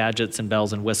these, like, gadgets and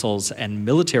bells and whistles and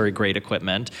military-grade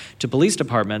equipment to police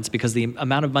departments, because the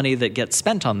amount of money that gets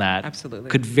spent on that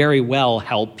could very well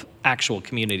help actual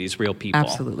communities, real people.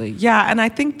 Absolutely. Yeah, and I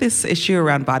think this issue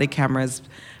around body cameras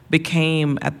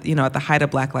became, at the height of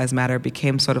Black Lives Matter,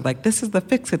 became sort of like, this is the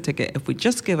fix-it ticket. If we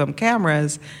just give them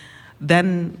cameras,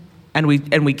 then, and we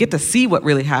get to see what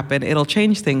really happened, it'll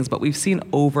change things. But we've seen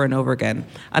over and over again,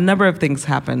 a number of things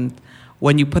happen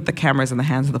when you put the cameras in the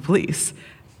hands of the police.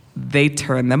 They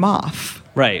turn them off.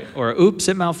 Right, or oops,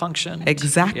 it malfunctioned.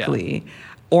 Exactly. Yeah.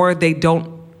 Or they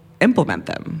don't implement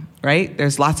them, right?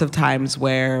 There's lots of times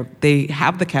where they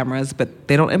have the cameras, but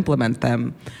they don't implement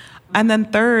them. And then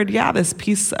third, this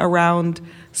piece around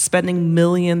spending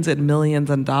millions and millions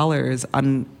of dollars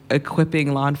on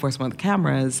equipping law enforcement with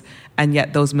cameras, and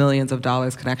yet those millions of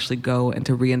dollars can actually go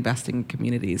into reinvesting in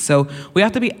communities. So we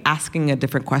have to be asking a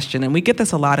different question, and we get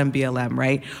this a lot in BLM,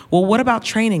 right? Well, what about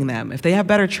training them? If they have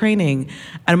better training,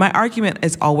 and my argument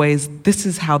is always, this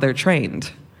is how they're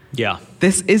trained. Yeah.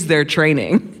 This is their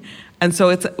training. And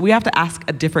so we have to ask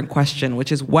a different question,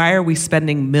 which is, why are we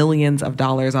spending millions of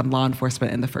dollars on law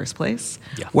enforcement in the first place?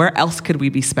 Yeah. Where else could we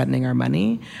be spending our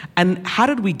money? And how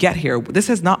did we get here? This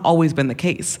has not always been the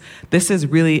case. This is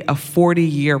really a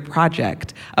 40-year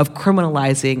project of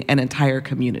criminalizing an entire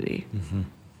community. Mm-hmm.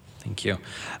 Thank you.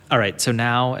 All right, so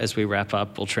now as we wrap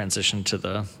up, we'll transition to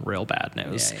the real bad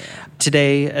news.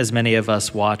 Today, as many of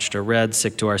us watched or read,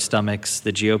 sick to our stomachs,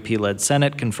 the GOP-led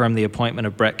Senate confirmed the appointment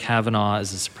of Brett Kavanaugh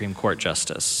as a Supreme Court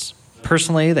justice.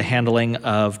 Personally, the handling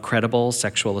of credible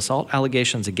sexual assault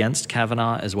allegations against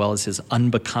Kavanaugh, as well as his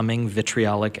unbecoming,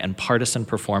 vitriolic, and partisan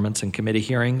performance in committee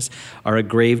hearings, are a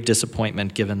grave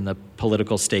disappointment given the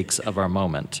political stakes of our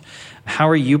moment. How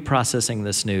are you processing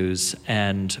this news,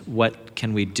 and what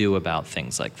can we do about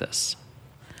things like this?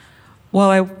 Well,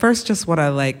 I first just want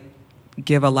to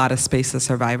give a lot of space to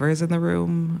survivors in the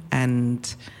room,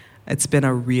 and it's been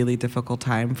a really difficult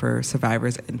time for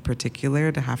survivors in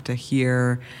particular to have to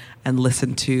hear and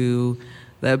listen to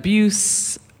the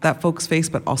abuse that folks face,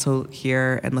 but also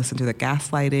hear and listen to the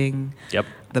gaslighting,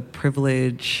 the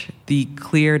privilege, the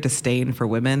clear disdain for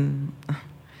women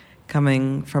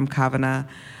coming from Kavanaugh.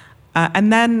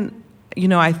 And then,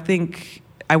 I think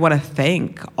I want to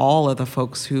thank all of the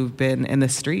folks who've been in the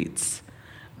streets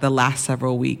the last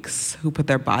several weeks, who put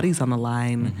their bodies on the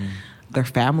line, their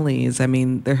families. I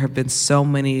mean, there have been so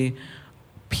many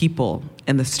people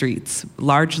in the streets,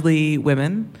 largely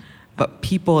women, but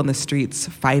people in the streets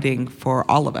fighting for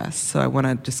all of us. So I want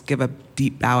to just give a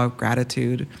deep bow of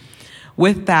gratitude.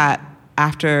 With that,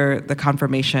 after the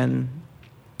confirmation,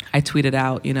 I tweeted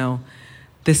out,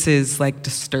 this is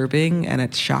disturbing and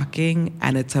it's shocking,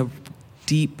 and it's a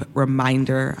deep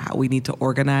reminder how we need to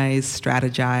organize,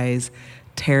 strategize,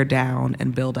 tear down,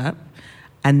 and build up.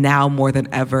 And now more than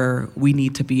ever, we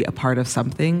need to be a part of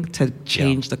something to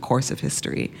change the course of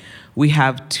history. We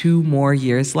have 2 more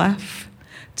years left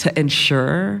to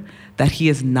ensure that he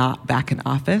is not back in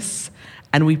office,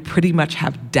 and we pretty much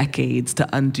have decades to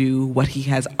undo what he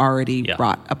has already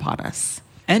brought upon us.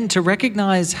 And to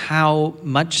recognize how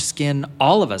much skin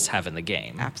all of us have in the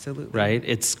game. Absolutely. Right?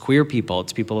 It's queer people,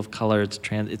 it's people of color, it's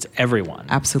trans, it's everyone.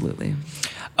 Absolutely.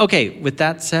 Okay, with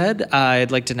that said,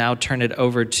 I'd like to now turn it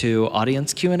over to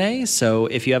audience Q&A. So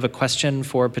if you have a question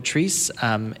for Patrisse,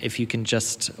 if you can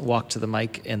just walk to the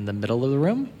mic in the middle of the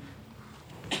room.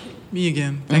 Me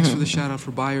again. Thanks for the shout out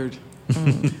for Bayard.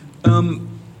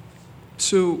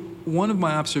 So one of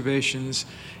my observations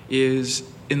is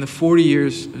in the 40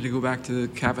 years, to go back to the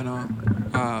Kavanaugh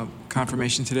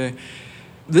confirmation today,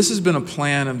 this has been a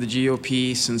plan of the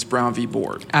GOP since Brown v.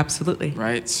 Board. Absolutely.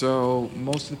 Right? So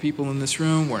most of the people in this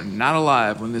room were not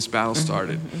alive when this battle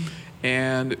started.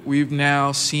 And we've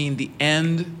now seen the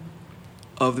end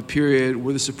of the period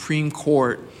where the Supreme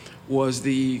Court was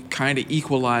the kind of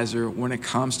equalizer when it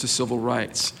comes to civil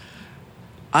rights.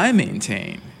 I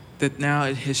maintain that now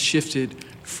it has shifted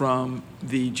from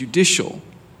the judicial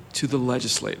to the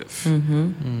legislative.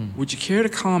 Would you care to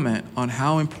comment on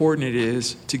how important it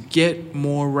is to get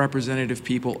more representative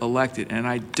people elected? And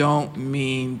I don't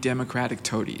mean Democratic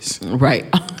toadies. Right.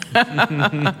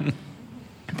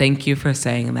 Thank you for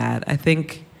saying that. I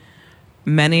think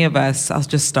many of us, I'll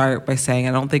just start by saying,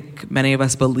 I don't think many of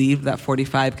us believe that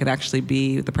 45 could actually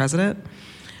be the president.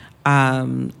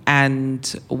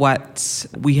 And what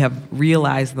we have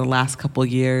realized in the last couple of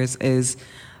years is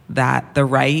that the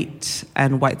right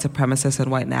and white supremacists and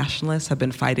white nationalists have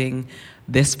been fighting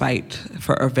this fight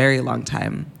for a very long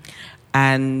time.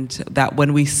 And that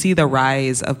when we see the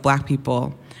rise of Black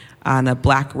people on a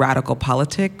Black radical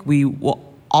politic, we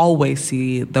will always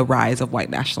see the rise of white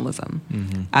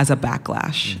nationalism as a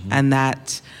backlash. And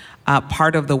that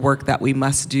part of the work that we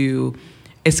must do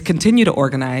is continue to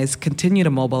organize, continue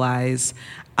to mobilize,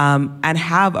 and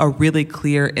have a really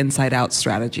clear inside-out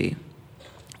strategy,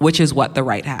 which is what the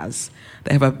right has.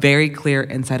 They have a very clear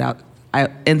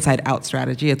inside-out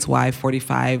strategy. It's why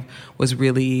 45 was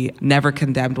really never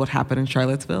condemned what happened in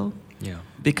Charlottesville,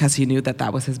 because he knew that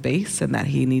that was his base and that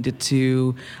he needed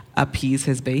to appease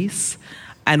his base.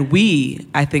 And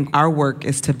I think our work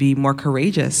is to be more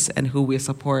courageous in who we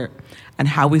support and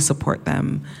how we support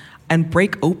them, and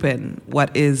break open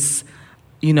what is,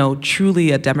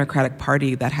 truly a Democratic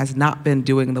Party that has not been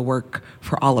doing the work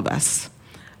for all of us.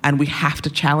 And we have to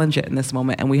challenge it in this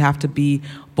moment. And we have to be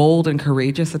bold and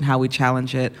courageous in how we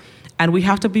challenge it. And we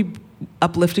have to be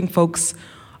uplifting folks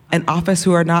in office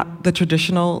who are not the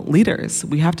traditional leaders.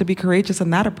 We have to be courageous in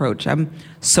that approach. I'm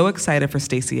so excited for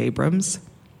Stacey Abrams.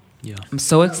 Yeah. I'm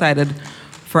so excited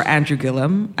for Andrew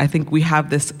Gillum. I think we have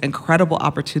this incredible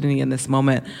opportunity in this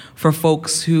moment for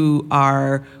folks who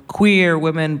are queer,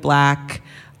 women, Black,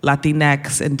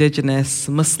 Latinx, Indigenous,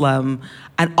 Muslim,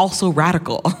 and also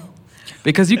radical.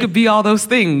 Because you could be all those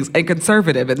things and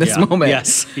conservative in this moment.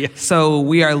 Yes. So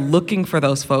we are looking for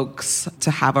those folks to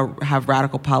have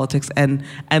radical politics and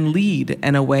lead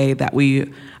in a way that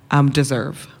we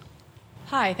deserve.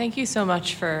 Hi, thank you so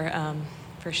much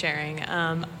for sharing.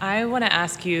 I want to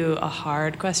ask you a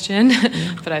hard question,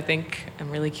 but I think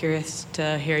I'm really curious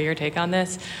to hear your take on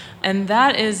this. And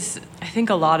that is, I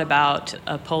think, a lot about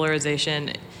a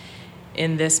polarization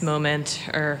in this moment,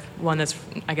 or one that's,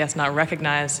 I guess, not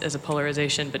recognized as a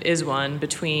polarization, but is one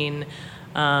between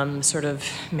sort of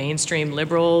mainstream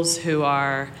liberals who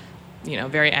are,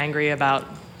 very angry about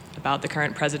the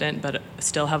current president, but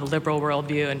still have a liberal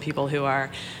worldview, and people who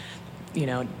are,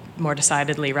 more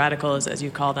decidedly radicals, as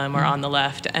you call them, or on the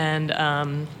left.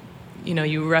 And,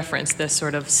 you reference this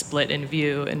sort of split in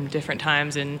view in different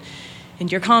times in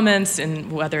your comments,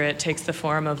 and whether it takes the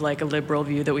form of like a liberal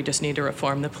view that we just need to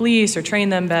reform the police or train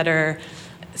them better.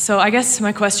 So I guess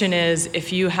my question is,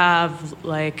 if you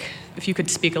could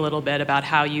speak a little bit about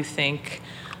how you think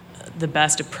the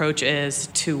best approach is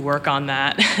to work on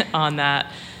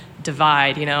that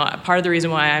divide. Part of the reason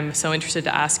why I'm so interested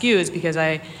to ask you is because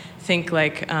I think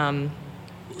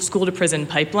school to prison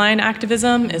pipeline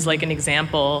activism is like an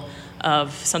example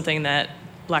of something that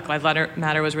Black Lives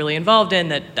Matter was really involved in,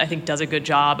 that I think does a good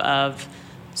job of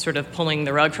sort of pulling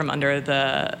the rug from under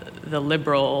the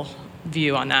liberal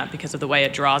view on that, because of the way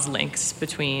it draws links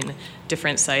between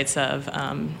different sites of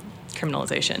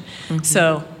criminalization. Mm-hmm.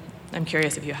 So I'm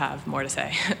curious if you have more to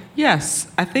say.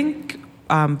 Yes, I think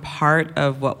part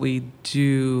of what we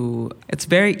do, it's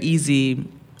very easy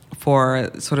for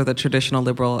sort of the traditional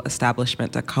liberal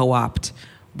establishment to co-opt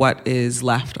what is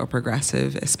left or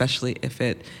progressive, especially if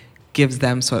it gives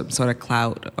them sort of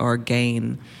clout or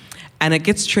gain. And it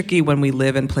gets tricky when we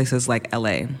live in places like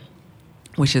LA,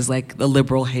 which is like the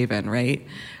liberal haven, right?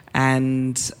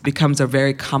 And becomes a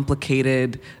very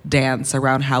complicated dance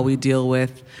around how we deal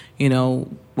with,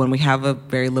 when we have a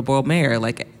very liberal mayor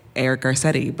like Eric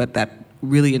Garcetti, but that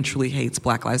really and truly hates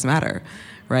Black Lives Matter,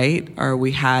 right? Or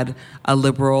we had a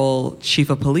liberal chief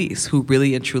of police who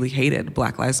really and truly hated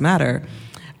Black Lives Matter.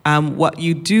 What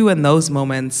you do in those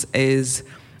moments is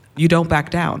you don't back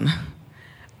down,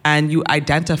 and you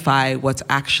identify what's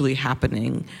actually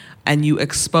happening, and you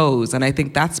expose. And I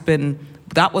think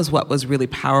that was what was really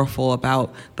powerful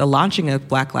about the launching of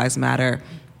Black Lives Matter,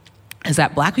 is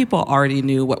that Black people already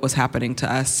knew what was happening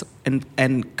to us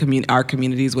and our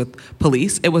communities with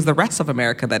police. It was the rest of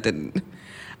America that didn't.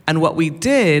 And what we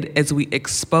did is we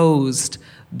exposed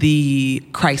the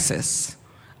crisis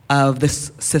of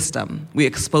this system. We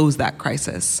exposed that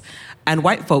crisis. And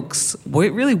white folks,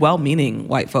 really well-meaning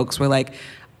white folks, were like,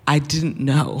 I didn't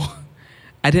know.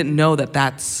 I didn't know that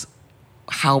that's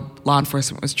how law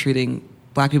enforcement was treating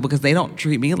Black people, because they don't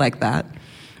treat me like that.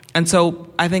 And so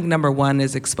I think number one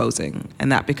is exposing,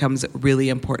 and that becomes really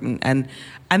important. And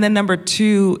then number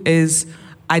two is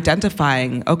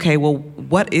identifying, okay, well,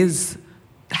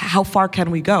 how far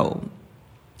can we go?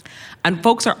 And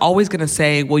folks are always gonna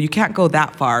say, well, you can't go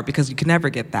that far because you can never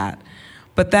get that.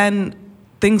 But then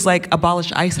things like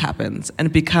abolish ICE happens, and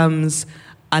it becomes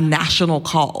a national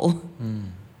call,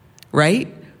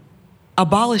 right?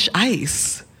 Abolish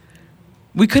ICE.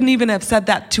 We couldn't even have said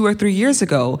that 2 or 3 years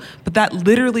ago, but that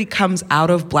literally comes out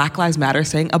of Black Lives Matter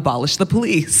saying abolish the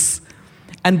police,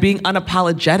 and being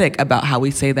unapologetic about how we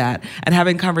say that, and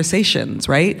having conversations,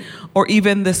 right? Or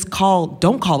even this call,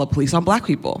 don't call the police on Black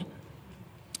people,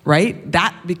 right?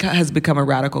 That has become a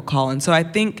radical call. And so I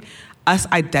think us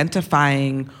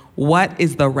identifying what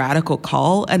is the radical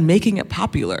call and making it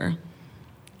popular,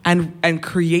 and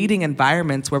creating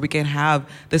environments where we can have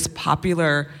this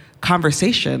popular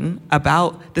conversation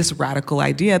about this radical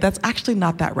idea that's actually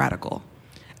not that radical.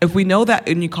 If we know that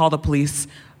when you call the police,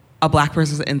 a Black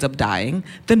person ends up dying,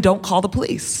 then don't call the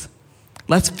police.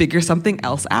 Let's figure something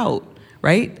else out,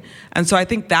 right? And so I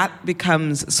think that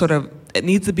becomes sort of, it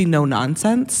needs to be no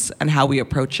nonsense and how we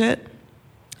approach it.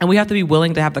 And we have to be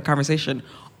willing to have the conversation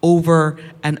over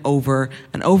and over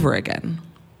and over again.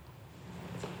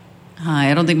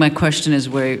 Hi, I don't think my question is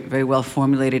very, very well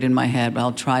formulated in my head, but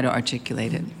I'll try to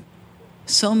articulate it.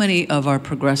 so many of our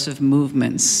progressive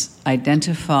movements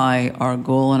identify our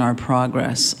goal and our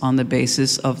progress on the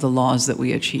basis of the laws that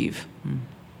we achieve.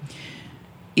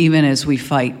 Even as we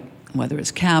fight, whether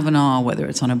it's Kavanaugh, whether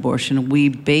it's on abortion, we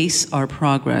base our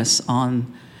progress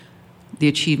on the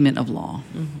achievement of law,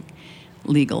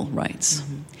 legal rights.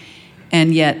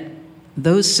 And yet,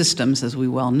 those systems, as we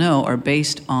well know, are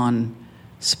based on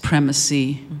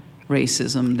supremacy,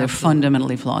 racism. They're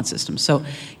fundamentally flawed systems. So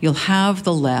you'll have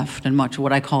the left, and much of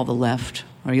what I call the left,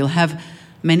 or you'll have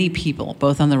many people,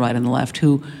 both on the right and the left,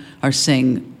 who are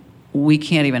saying, we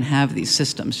can't even have these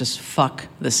systems, just fuck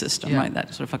the system, right?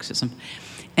 That sort of fuck system.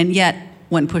 And yet,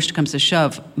 when push comes to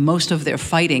shove, most of their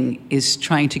fighting is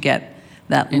trying to get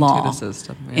that law into the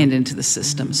system, and into the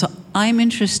system. So I'm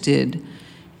interested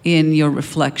in your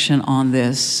reflection on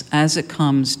this as it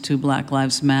comes to Black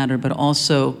Lives Matter, but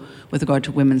also with regard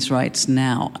to women's rights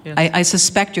now. Yes. I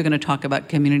suspect you're going to talk about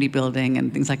community building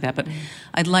and things like that, but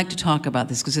I'd like to talk about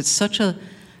this because it's such a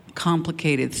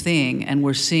complicated thing, and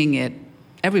we're seeing it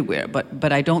everywhere,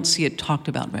 but I don't see it talked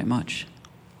about very much.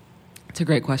 It's a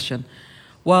great question.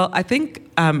 Well, I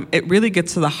think it really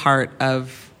gets to the heart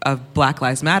of Black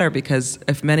Lives Matter, because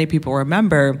if many people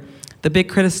remember, the big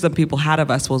criticism people had of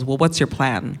us was, well, what's your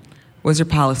plan? What's your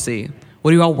policy?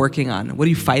 What are you all working on? What are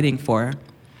you fighting for?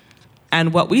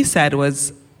 And what we said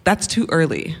was, that's too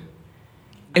early.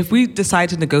 If we decide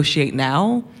to negotiate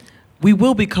now, we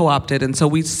will be co-opted. And so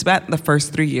we spent the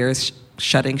first 3 years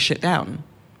shutting shit down.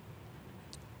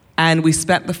 And we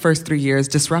spent the first 3 years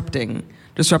disrupting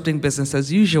business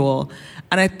as usual.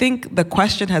 And I think the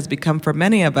question has become for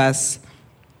many of us,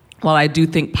 while I do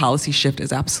think policy shift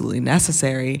is absolutely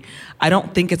necessary, I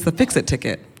don't think it's the fix-it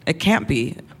ticket. It can't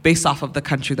be, based off of the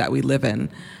country that we live in.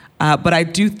 But I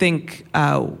do think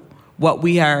what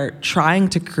we are trying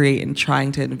to create and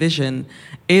trying to envision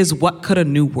is, what could a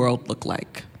new world look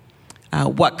like?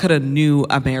 What could a new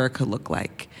America look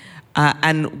like?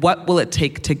 And what will it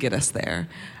take to get us there?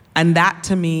 And that,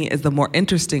 to me, is the more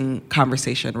interesting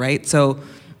conversation, right? So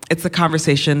it's the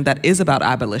conversation that is about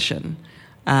abolition.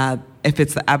 If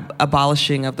it's the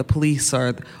abolishing of the police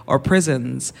or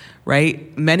prisons,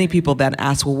 right? Many people then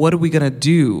ask, well, what are we going to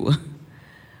do?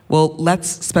 Well, let's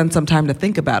spend some time to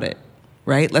think about it,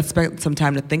 right? Let's spend some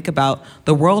time to think about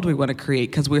the world we want to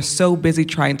create, because we're so busy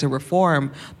trying to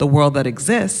reform the world that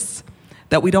exists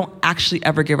that we don't actually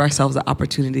ever give ourselves the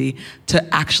opportunity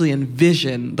to actually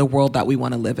envision the world that we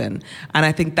want to live in. And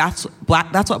I think that's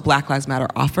what Black Lives Matter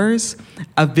offers,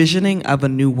 a visioning of a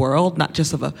new world, not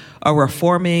just of a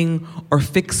reforming or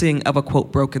fixing of a,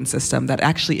 quote, broken system that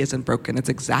actually isn't broken. It's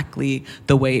exactly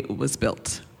the way it was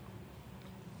built.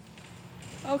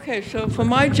 Okay, so for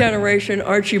my generation,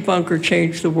 Archie Bunker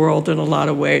changed the world in a lot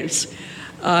of ways.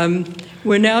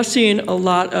 We're now seeing a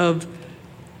lot of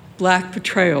Black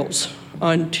portrayals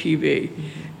on TV.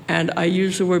 And I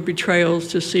use the word betrayals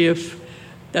to see if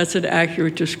that's an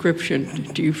accurate description.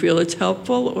 Do you feel it's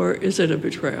helpful, or is it a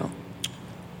betrayal?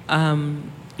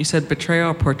 You said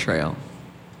betrayal or portrayal?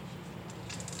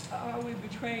 Are we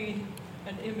betraying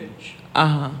an image?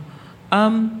 I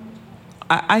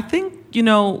think,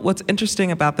 what's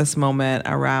interesting about this moment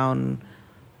around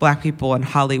Black people and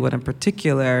Hollywood in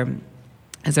particular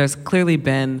is there's clearly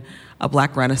been a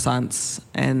Black renaissance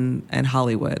in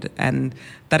Hollywood. And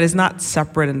that is not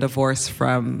separate and divorced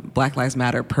from Black Lives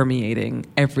Matter permeating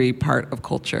every part of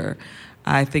culture.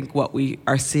 I think what we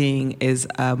are seeing is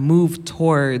a move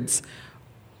towards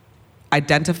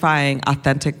identifying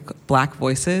authentic Black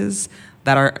voices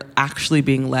that are actually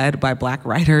being led by Black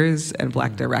writers and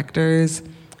Black directors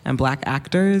and Black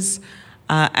actors.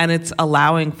 And it's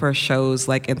allowing for shows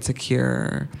like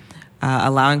Insecure,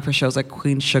 allowing for shows like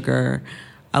Queen Sugar,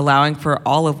 allowing for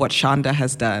all of what Shonda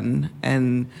has done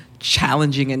and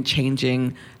challenging and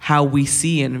changing how we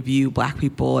see and view Black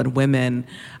people and women.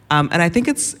 And I think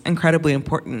it's incredibly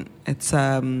important. It's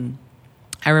I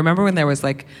remember when there was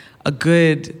like a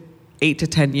good 8 to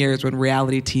 10 years when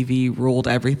reality TV ruled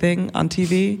everything on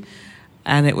TV,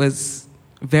 and it was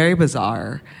very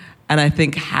bizarre. And I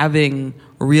think having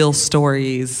real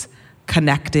stories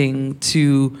connecting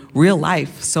to real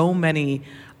life, so many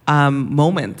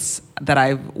moments that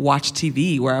I've watched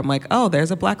TV where I'm like, oh,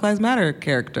 there's a Black Lives Matter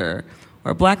character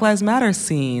or a Black Lives Matter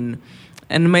scene.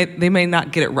 And they may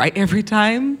not get it right every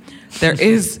time. There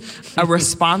is a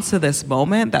response to this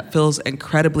moment that feels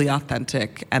incredibly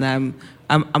authentic, and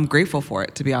I'm grateful for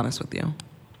it, to be honest with you.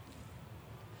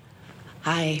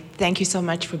 Hi, thank you so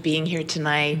much for being here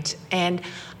tonight. And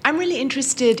I'm really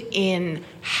interested in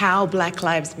how Black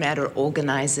Lives Matter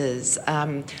organizes.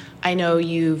 I know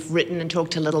you've written and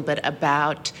talked a little bit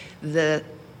about the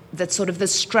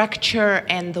structure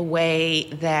and the way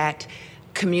that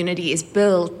community is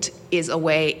built is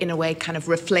in a way kind of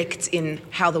reflects in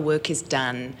how the work is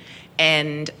done.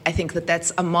 And I think that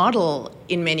that's a model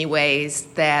in many ways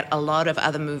that a lot of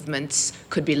other movements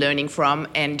could be learning from,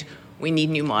 and we need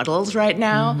new models right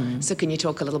now. So can you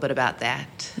talk a little bit about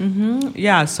that?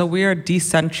 Yeah, so we are a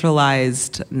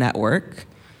decentralized network,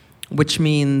 which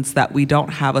means that we don't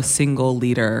have a single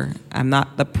leader. I'm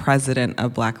not the president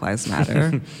of Black Lives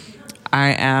Matter.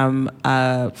 I am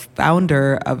a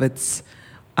founder of its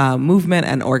movement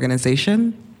and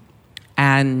organization,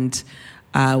 and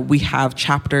we have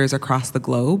chapters across the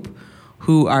globe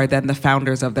who are then the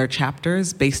founders of their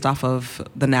chapters based off of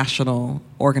the national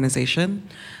organization.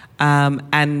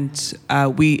 And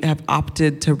we have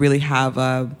opted to really have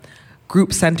a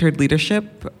group-centered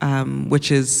leadership,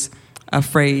 which is a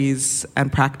phrase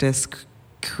and practice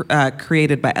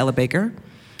created by Ella Baker,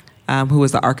 who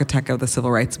was the architect of the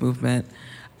civil rights movement.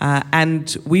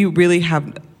 And we really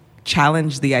have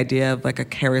challenged the idea of like a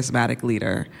charismatic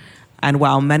leader. And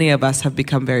while many of us have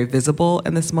become very visible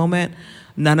in this moment,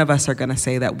 none of us are going to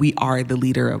say that we are the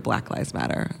leader of Black Lives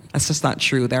Matter. That's just not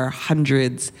true. There are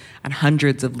hundreds and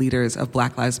hundreds of leaders of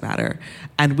Black Lives Matter.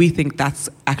 And we think that's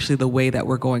actually the way that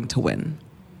we're going to win.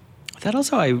 That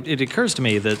also, it occurs to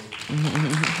me that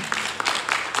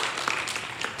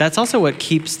that's also what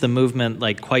keeps the movement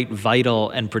like quite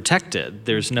vital and protected.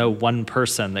 There's no one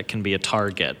person that can be a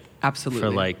target. Absolutely. For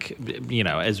like, you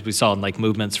know, as we saw in like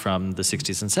movements from the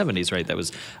 60s and 70s, right? That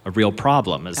was a real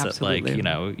problem is Absolutely. that like, you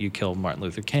know, you kill Martin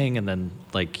Luther King and then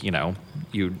like, you know,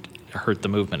 you hurt the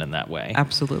movement in that way.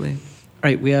 Absolutely. All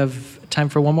right, we have time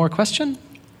for one more question.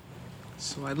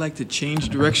 So I'd like to change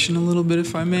direction a little bit,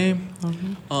 if I may.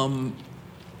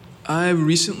 I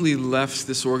recently left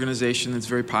this organization that's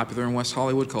very popular in West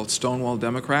Hollywood called Stonewall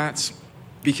Democrats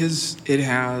because it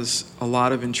has a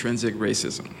lot of intrinsic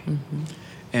racism.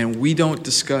 And we don't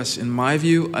discuss, in my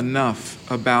view,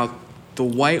 enough about the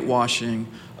whitewashing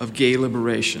of gay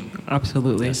liberation.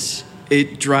 Absolutely. Yes.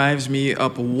 It drives me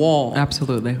up a wall.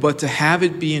 Absolutely. But to have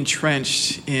it be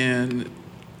entrenched in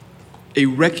a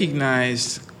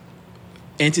recognized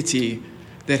entity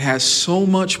that has so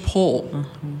much pull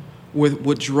with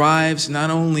what drives not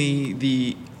only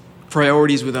the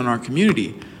priorities within our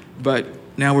community, but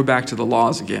now we're back to the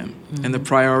laws again and the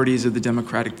priorities of the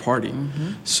Democratic Party.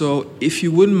 So if you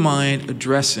wouldn't mind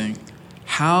addressing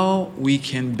how we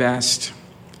can best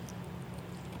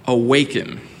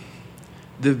awaken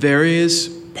the various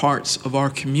parts of our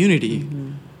community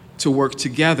to work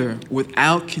together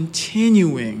without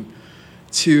continuing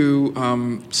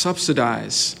to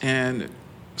subsidize and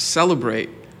celebrate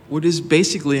what is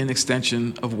basically an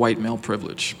extension of white male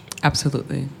privilege.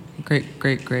 Absolutely.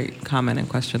 Great comment and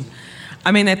question.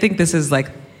 I mean, I think this is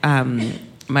like,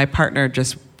 my partner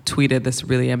just tweeted this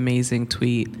really amazing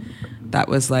tweet that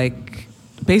was like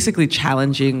basically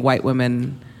challenging white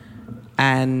women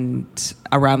and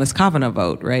around this Kavanaugh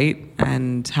vote, right?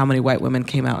 And how many white women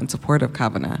came out in support of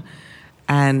Kavanaugh.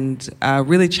 And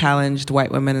really challenged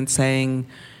white women and saying,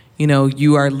 you know,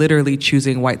 you are literally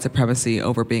choosing white supremacy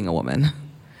over being a woman.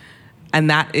 And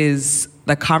that is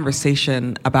the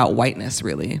conversation about whiteness,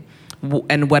 really.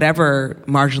 And whatever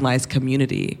marginalized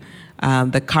community,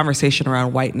 the conversation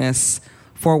around whiteness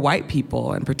for white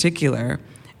people in particular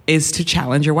is to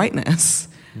challenge your whiteness.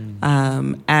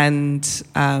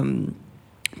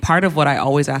 Part of what I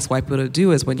always ask white people to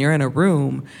do is when you're in a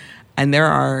room and there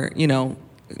are, you know,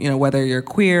 whether you're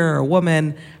queer or a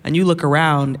woman, and you look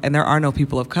around and there are no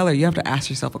people of color, you have to ask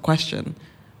yourself a question.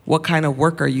 What kind of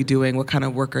work are you doing? What kind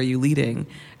of work are you leading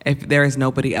if there is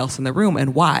nobody else in the room,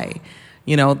 and why?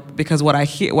 You know, because what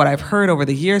I've heard over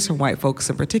the years from white folks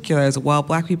in particular is, well,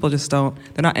 black people they're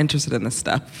not interested in this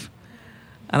stuff.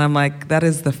 And I'm like, that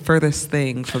is the furthest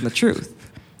thing from the truth,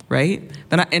 right?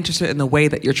 They're not interested in the way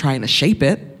that you're trying to shape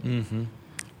it.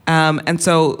 And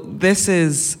so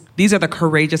these are the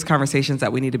courageous conversations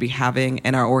that we need to be having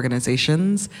in our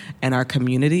organizations and our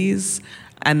communities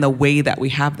and the way that we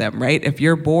have them, right? If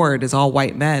your board is all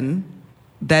white men,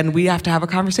 then we have to have a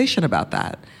conversation about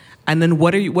that. And then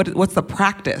what's the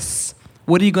practice?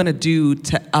 What are you going to do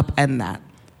to upend that?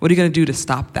 What are you going to do to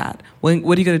stop that? What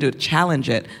are you going to do to challenge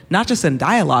it? Not just in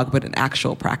dialogue, but in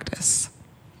actual practice.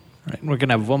 All right, we're going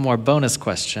to have one more bonus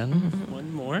question.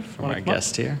 One more from our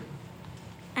guest here.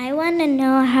 I want to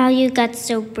know how you got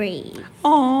so brave.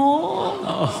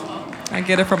 Oh. I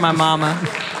get it from my mama.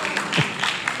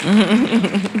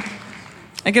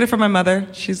 I get it from my mother.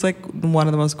 She's like one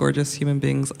of the most gorgeous human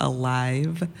beings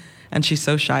alive. And she's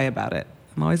so shy about it.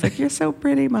 I'm always like, you're so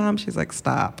pretty, Mom. She's like,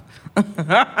 stop.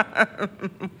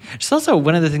 It's also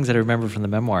one of the things that I remember from the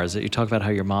memoir is that you talk about how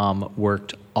your mom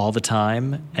worked all the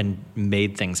time and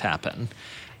made things happen.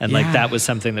 And like that was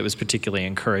something that was particularly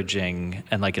encouraging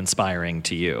and like inspiring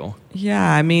to you.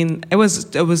 Yeah, I mean, it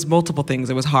was multiple things.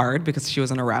 It was hard because she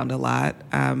wasn't around a lot.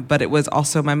 But it was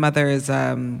also, my mother is,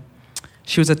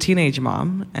 she was a teenage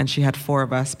mom, and she had 4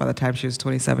 of us by the time she was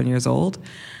 27 years old.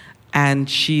 And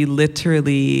she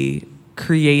literally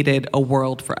created a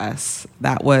world for us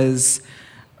that was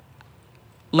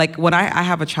like, when I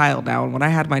have a child now, and when I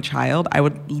had my child, I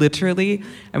would literally,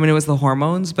 I mean, it was the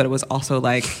hormones, but it was also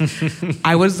like,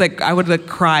 I would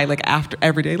cry like after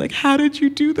every day, like, how did you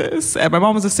do this? And my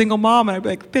mom was a single mom, and I'd be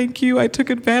like, thank you, I took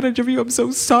advantage of you, I'm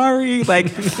so sorry. Like,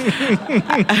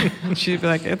 she'd be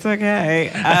like, it's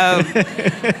okay.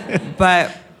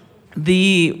 But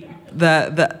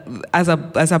as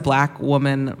a Black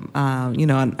woman,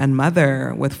 and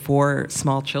mother with 4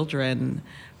 small children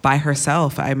by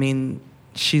herself, I mean,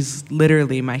 she's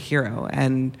literally my hero,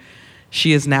 and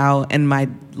she is now in my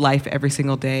life every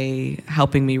single day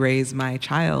helping me raise my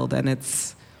child, and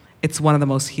it's one of the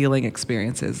most healing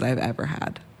experiences I've ever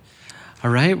had.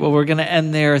 All right, well, we're going to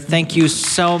end there. Thank you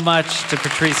so much to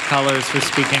Patrisse Cullors for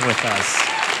speaking with us.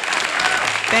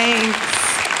 Thanks.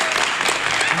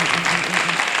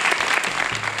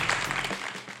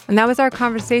 And that was our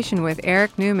conversation with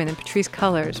Eric Newman and Patrisse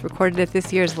Cullors, recorded at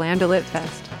this year's Lambda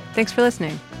LitFest. Thanks for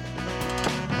listening.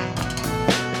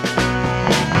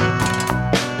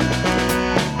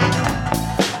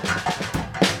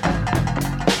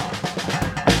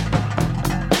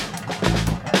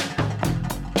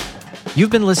 You've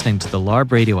been listening to the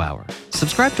LARB Radio Hour.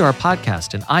 Subscribe to our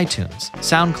podcast in iTunes,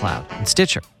 SoundCloud, and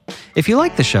Stitcher. If you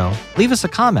like the show, leave us a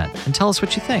comment and tell us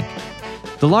what you think.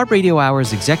 The LARB Radio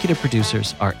Hour's executive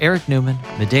producers are Eric Newman,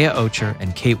 Medea Ocher,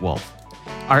 and Kate Wolf.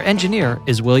 Our engineer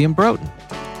is William Broughton.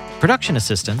 Production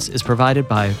assistance is provided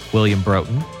by William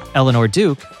Broughton, Eleanor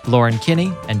Duke, Lauren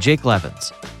Kinney, and Jake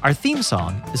Levins. Our theme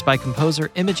song is by composer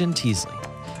Imogen Teasley.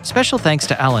 Special thanks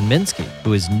to Alan Minsky,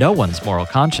 who is no one's moral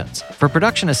conscience, for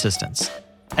production assistance,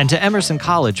 and to Emerson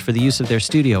College for the use of their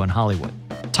studio in Hollywood.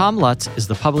 Tom Lutz is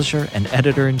the publisher and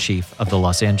editor-in-chief of the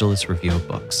Los Angeles Review of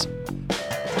Books.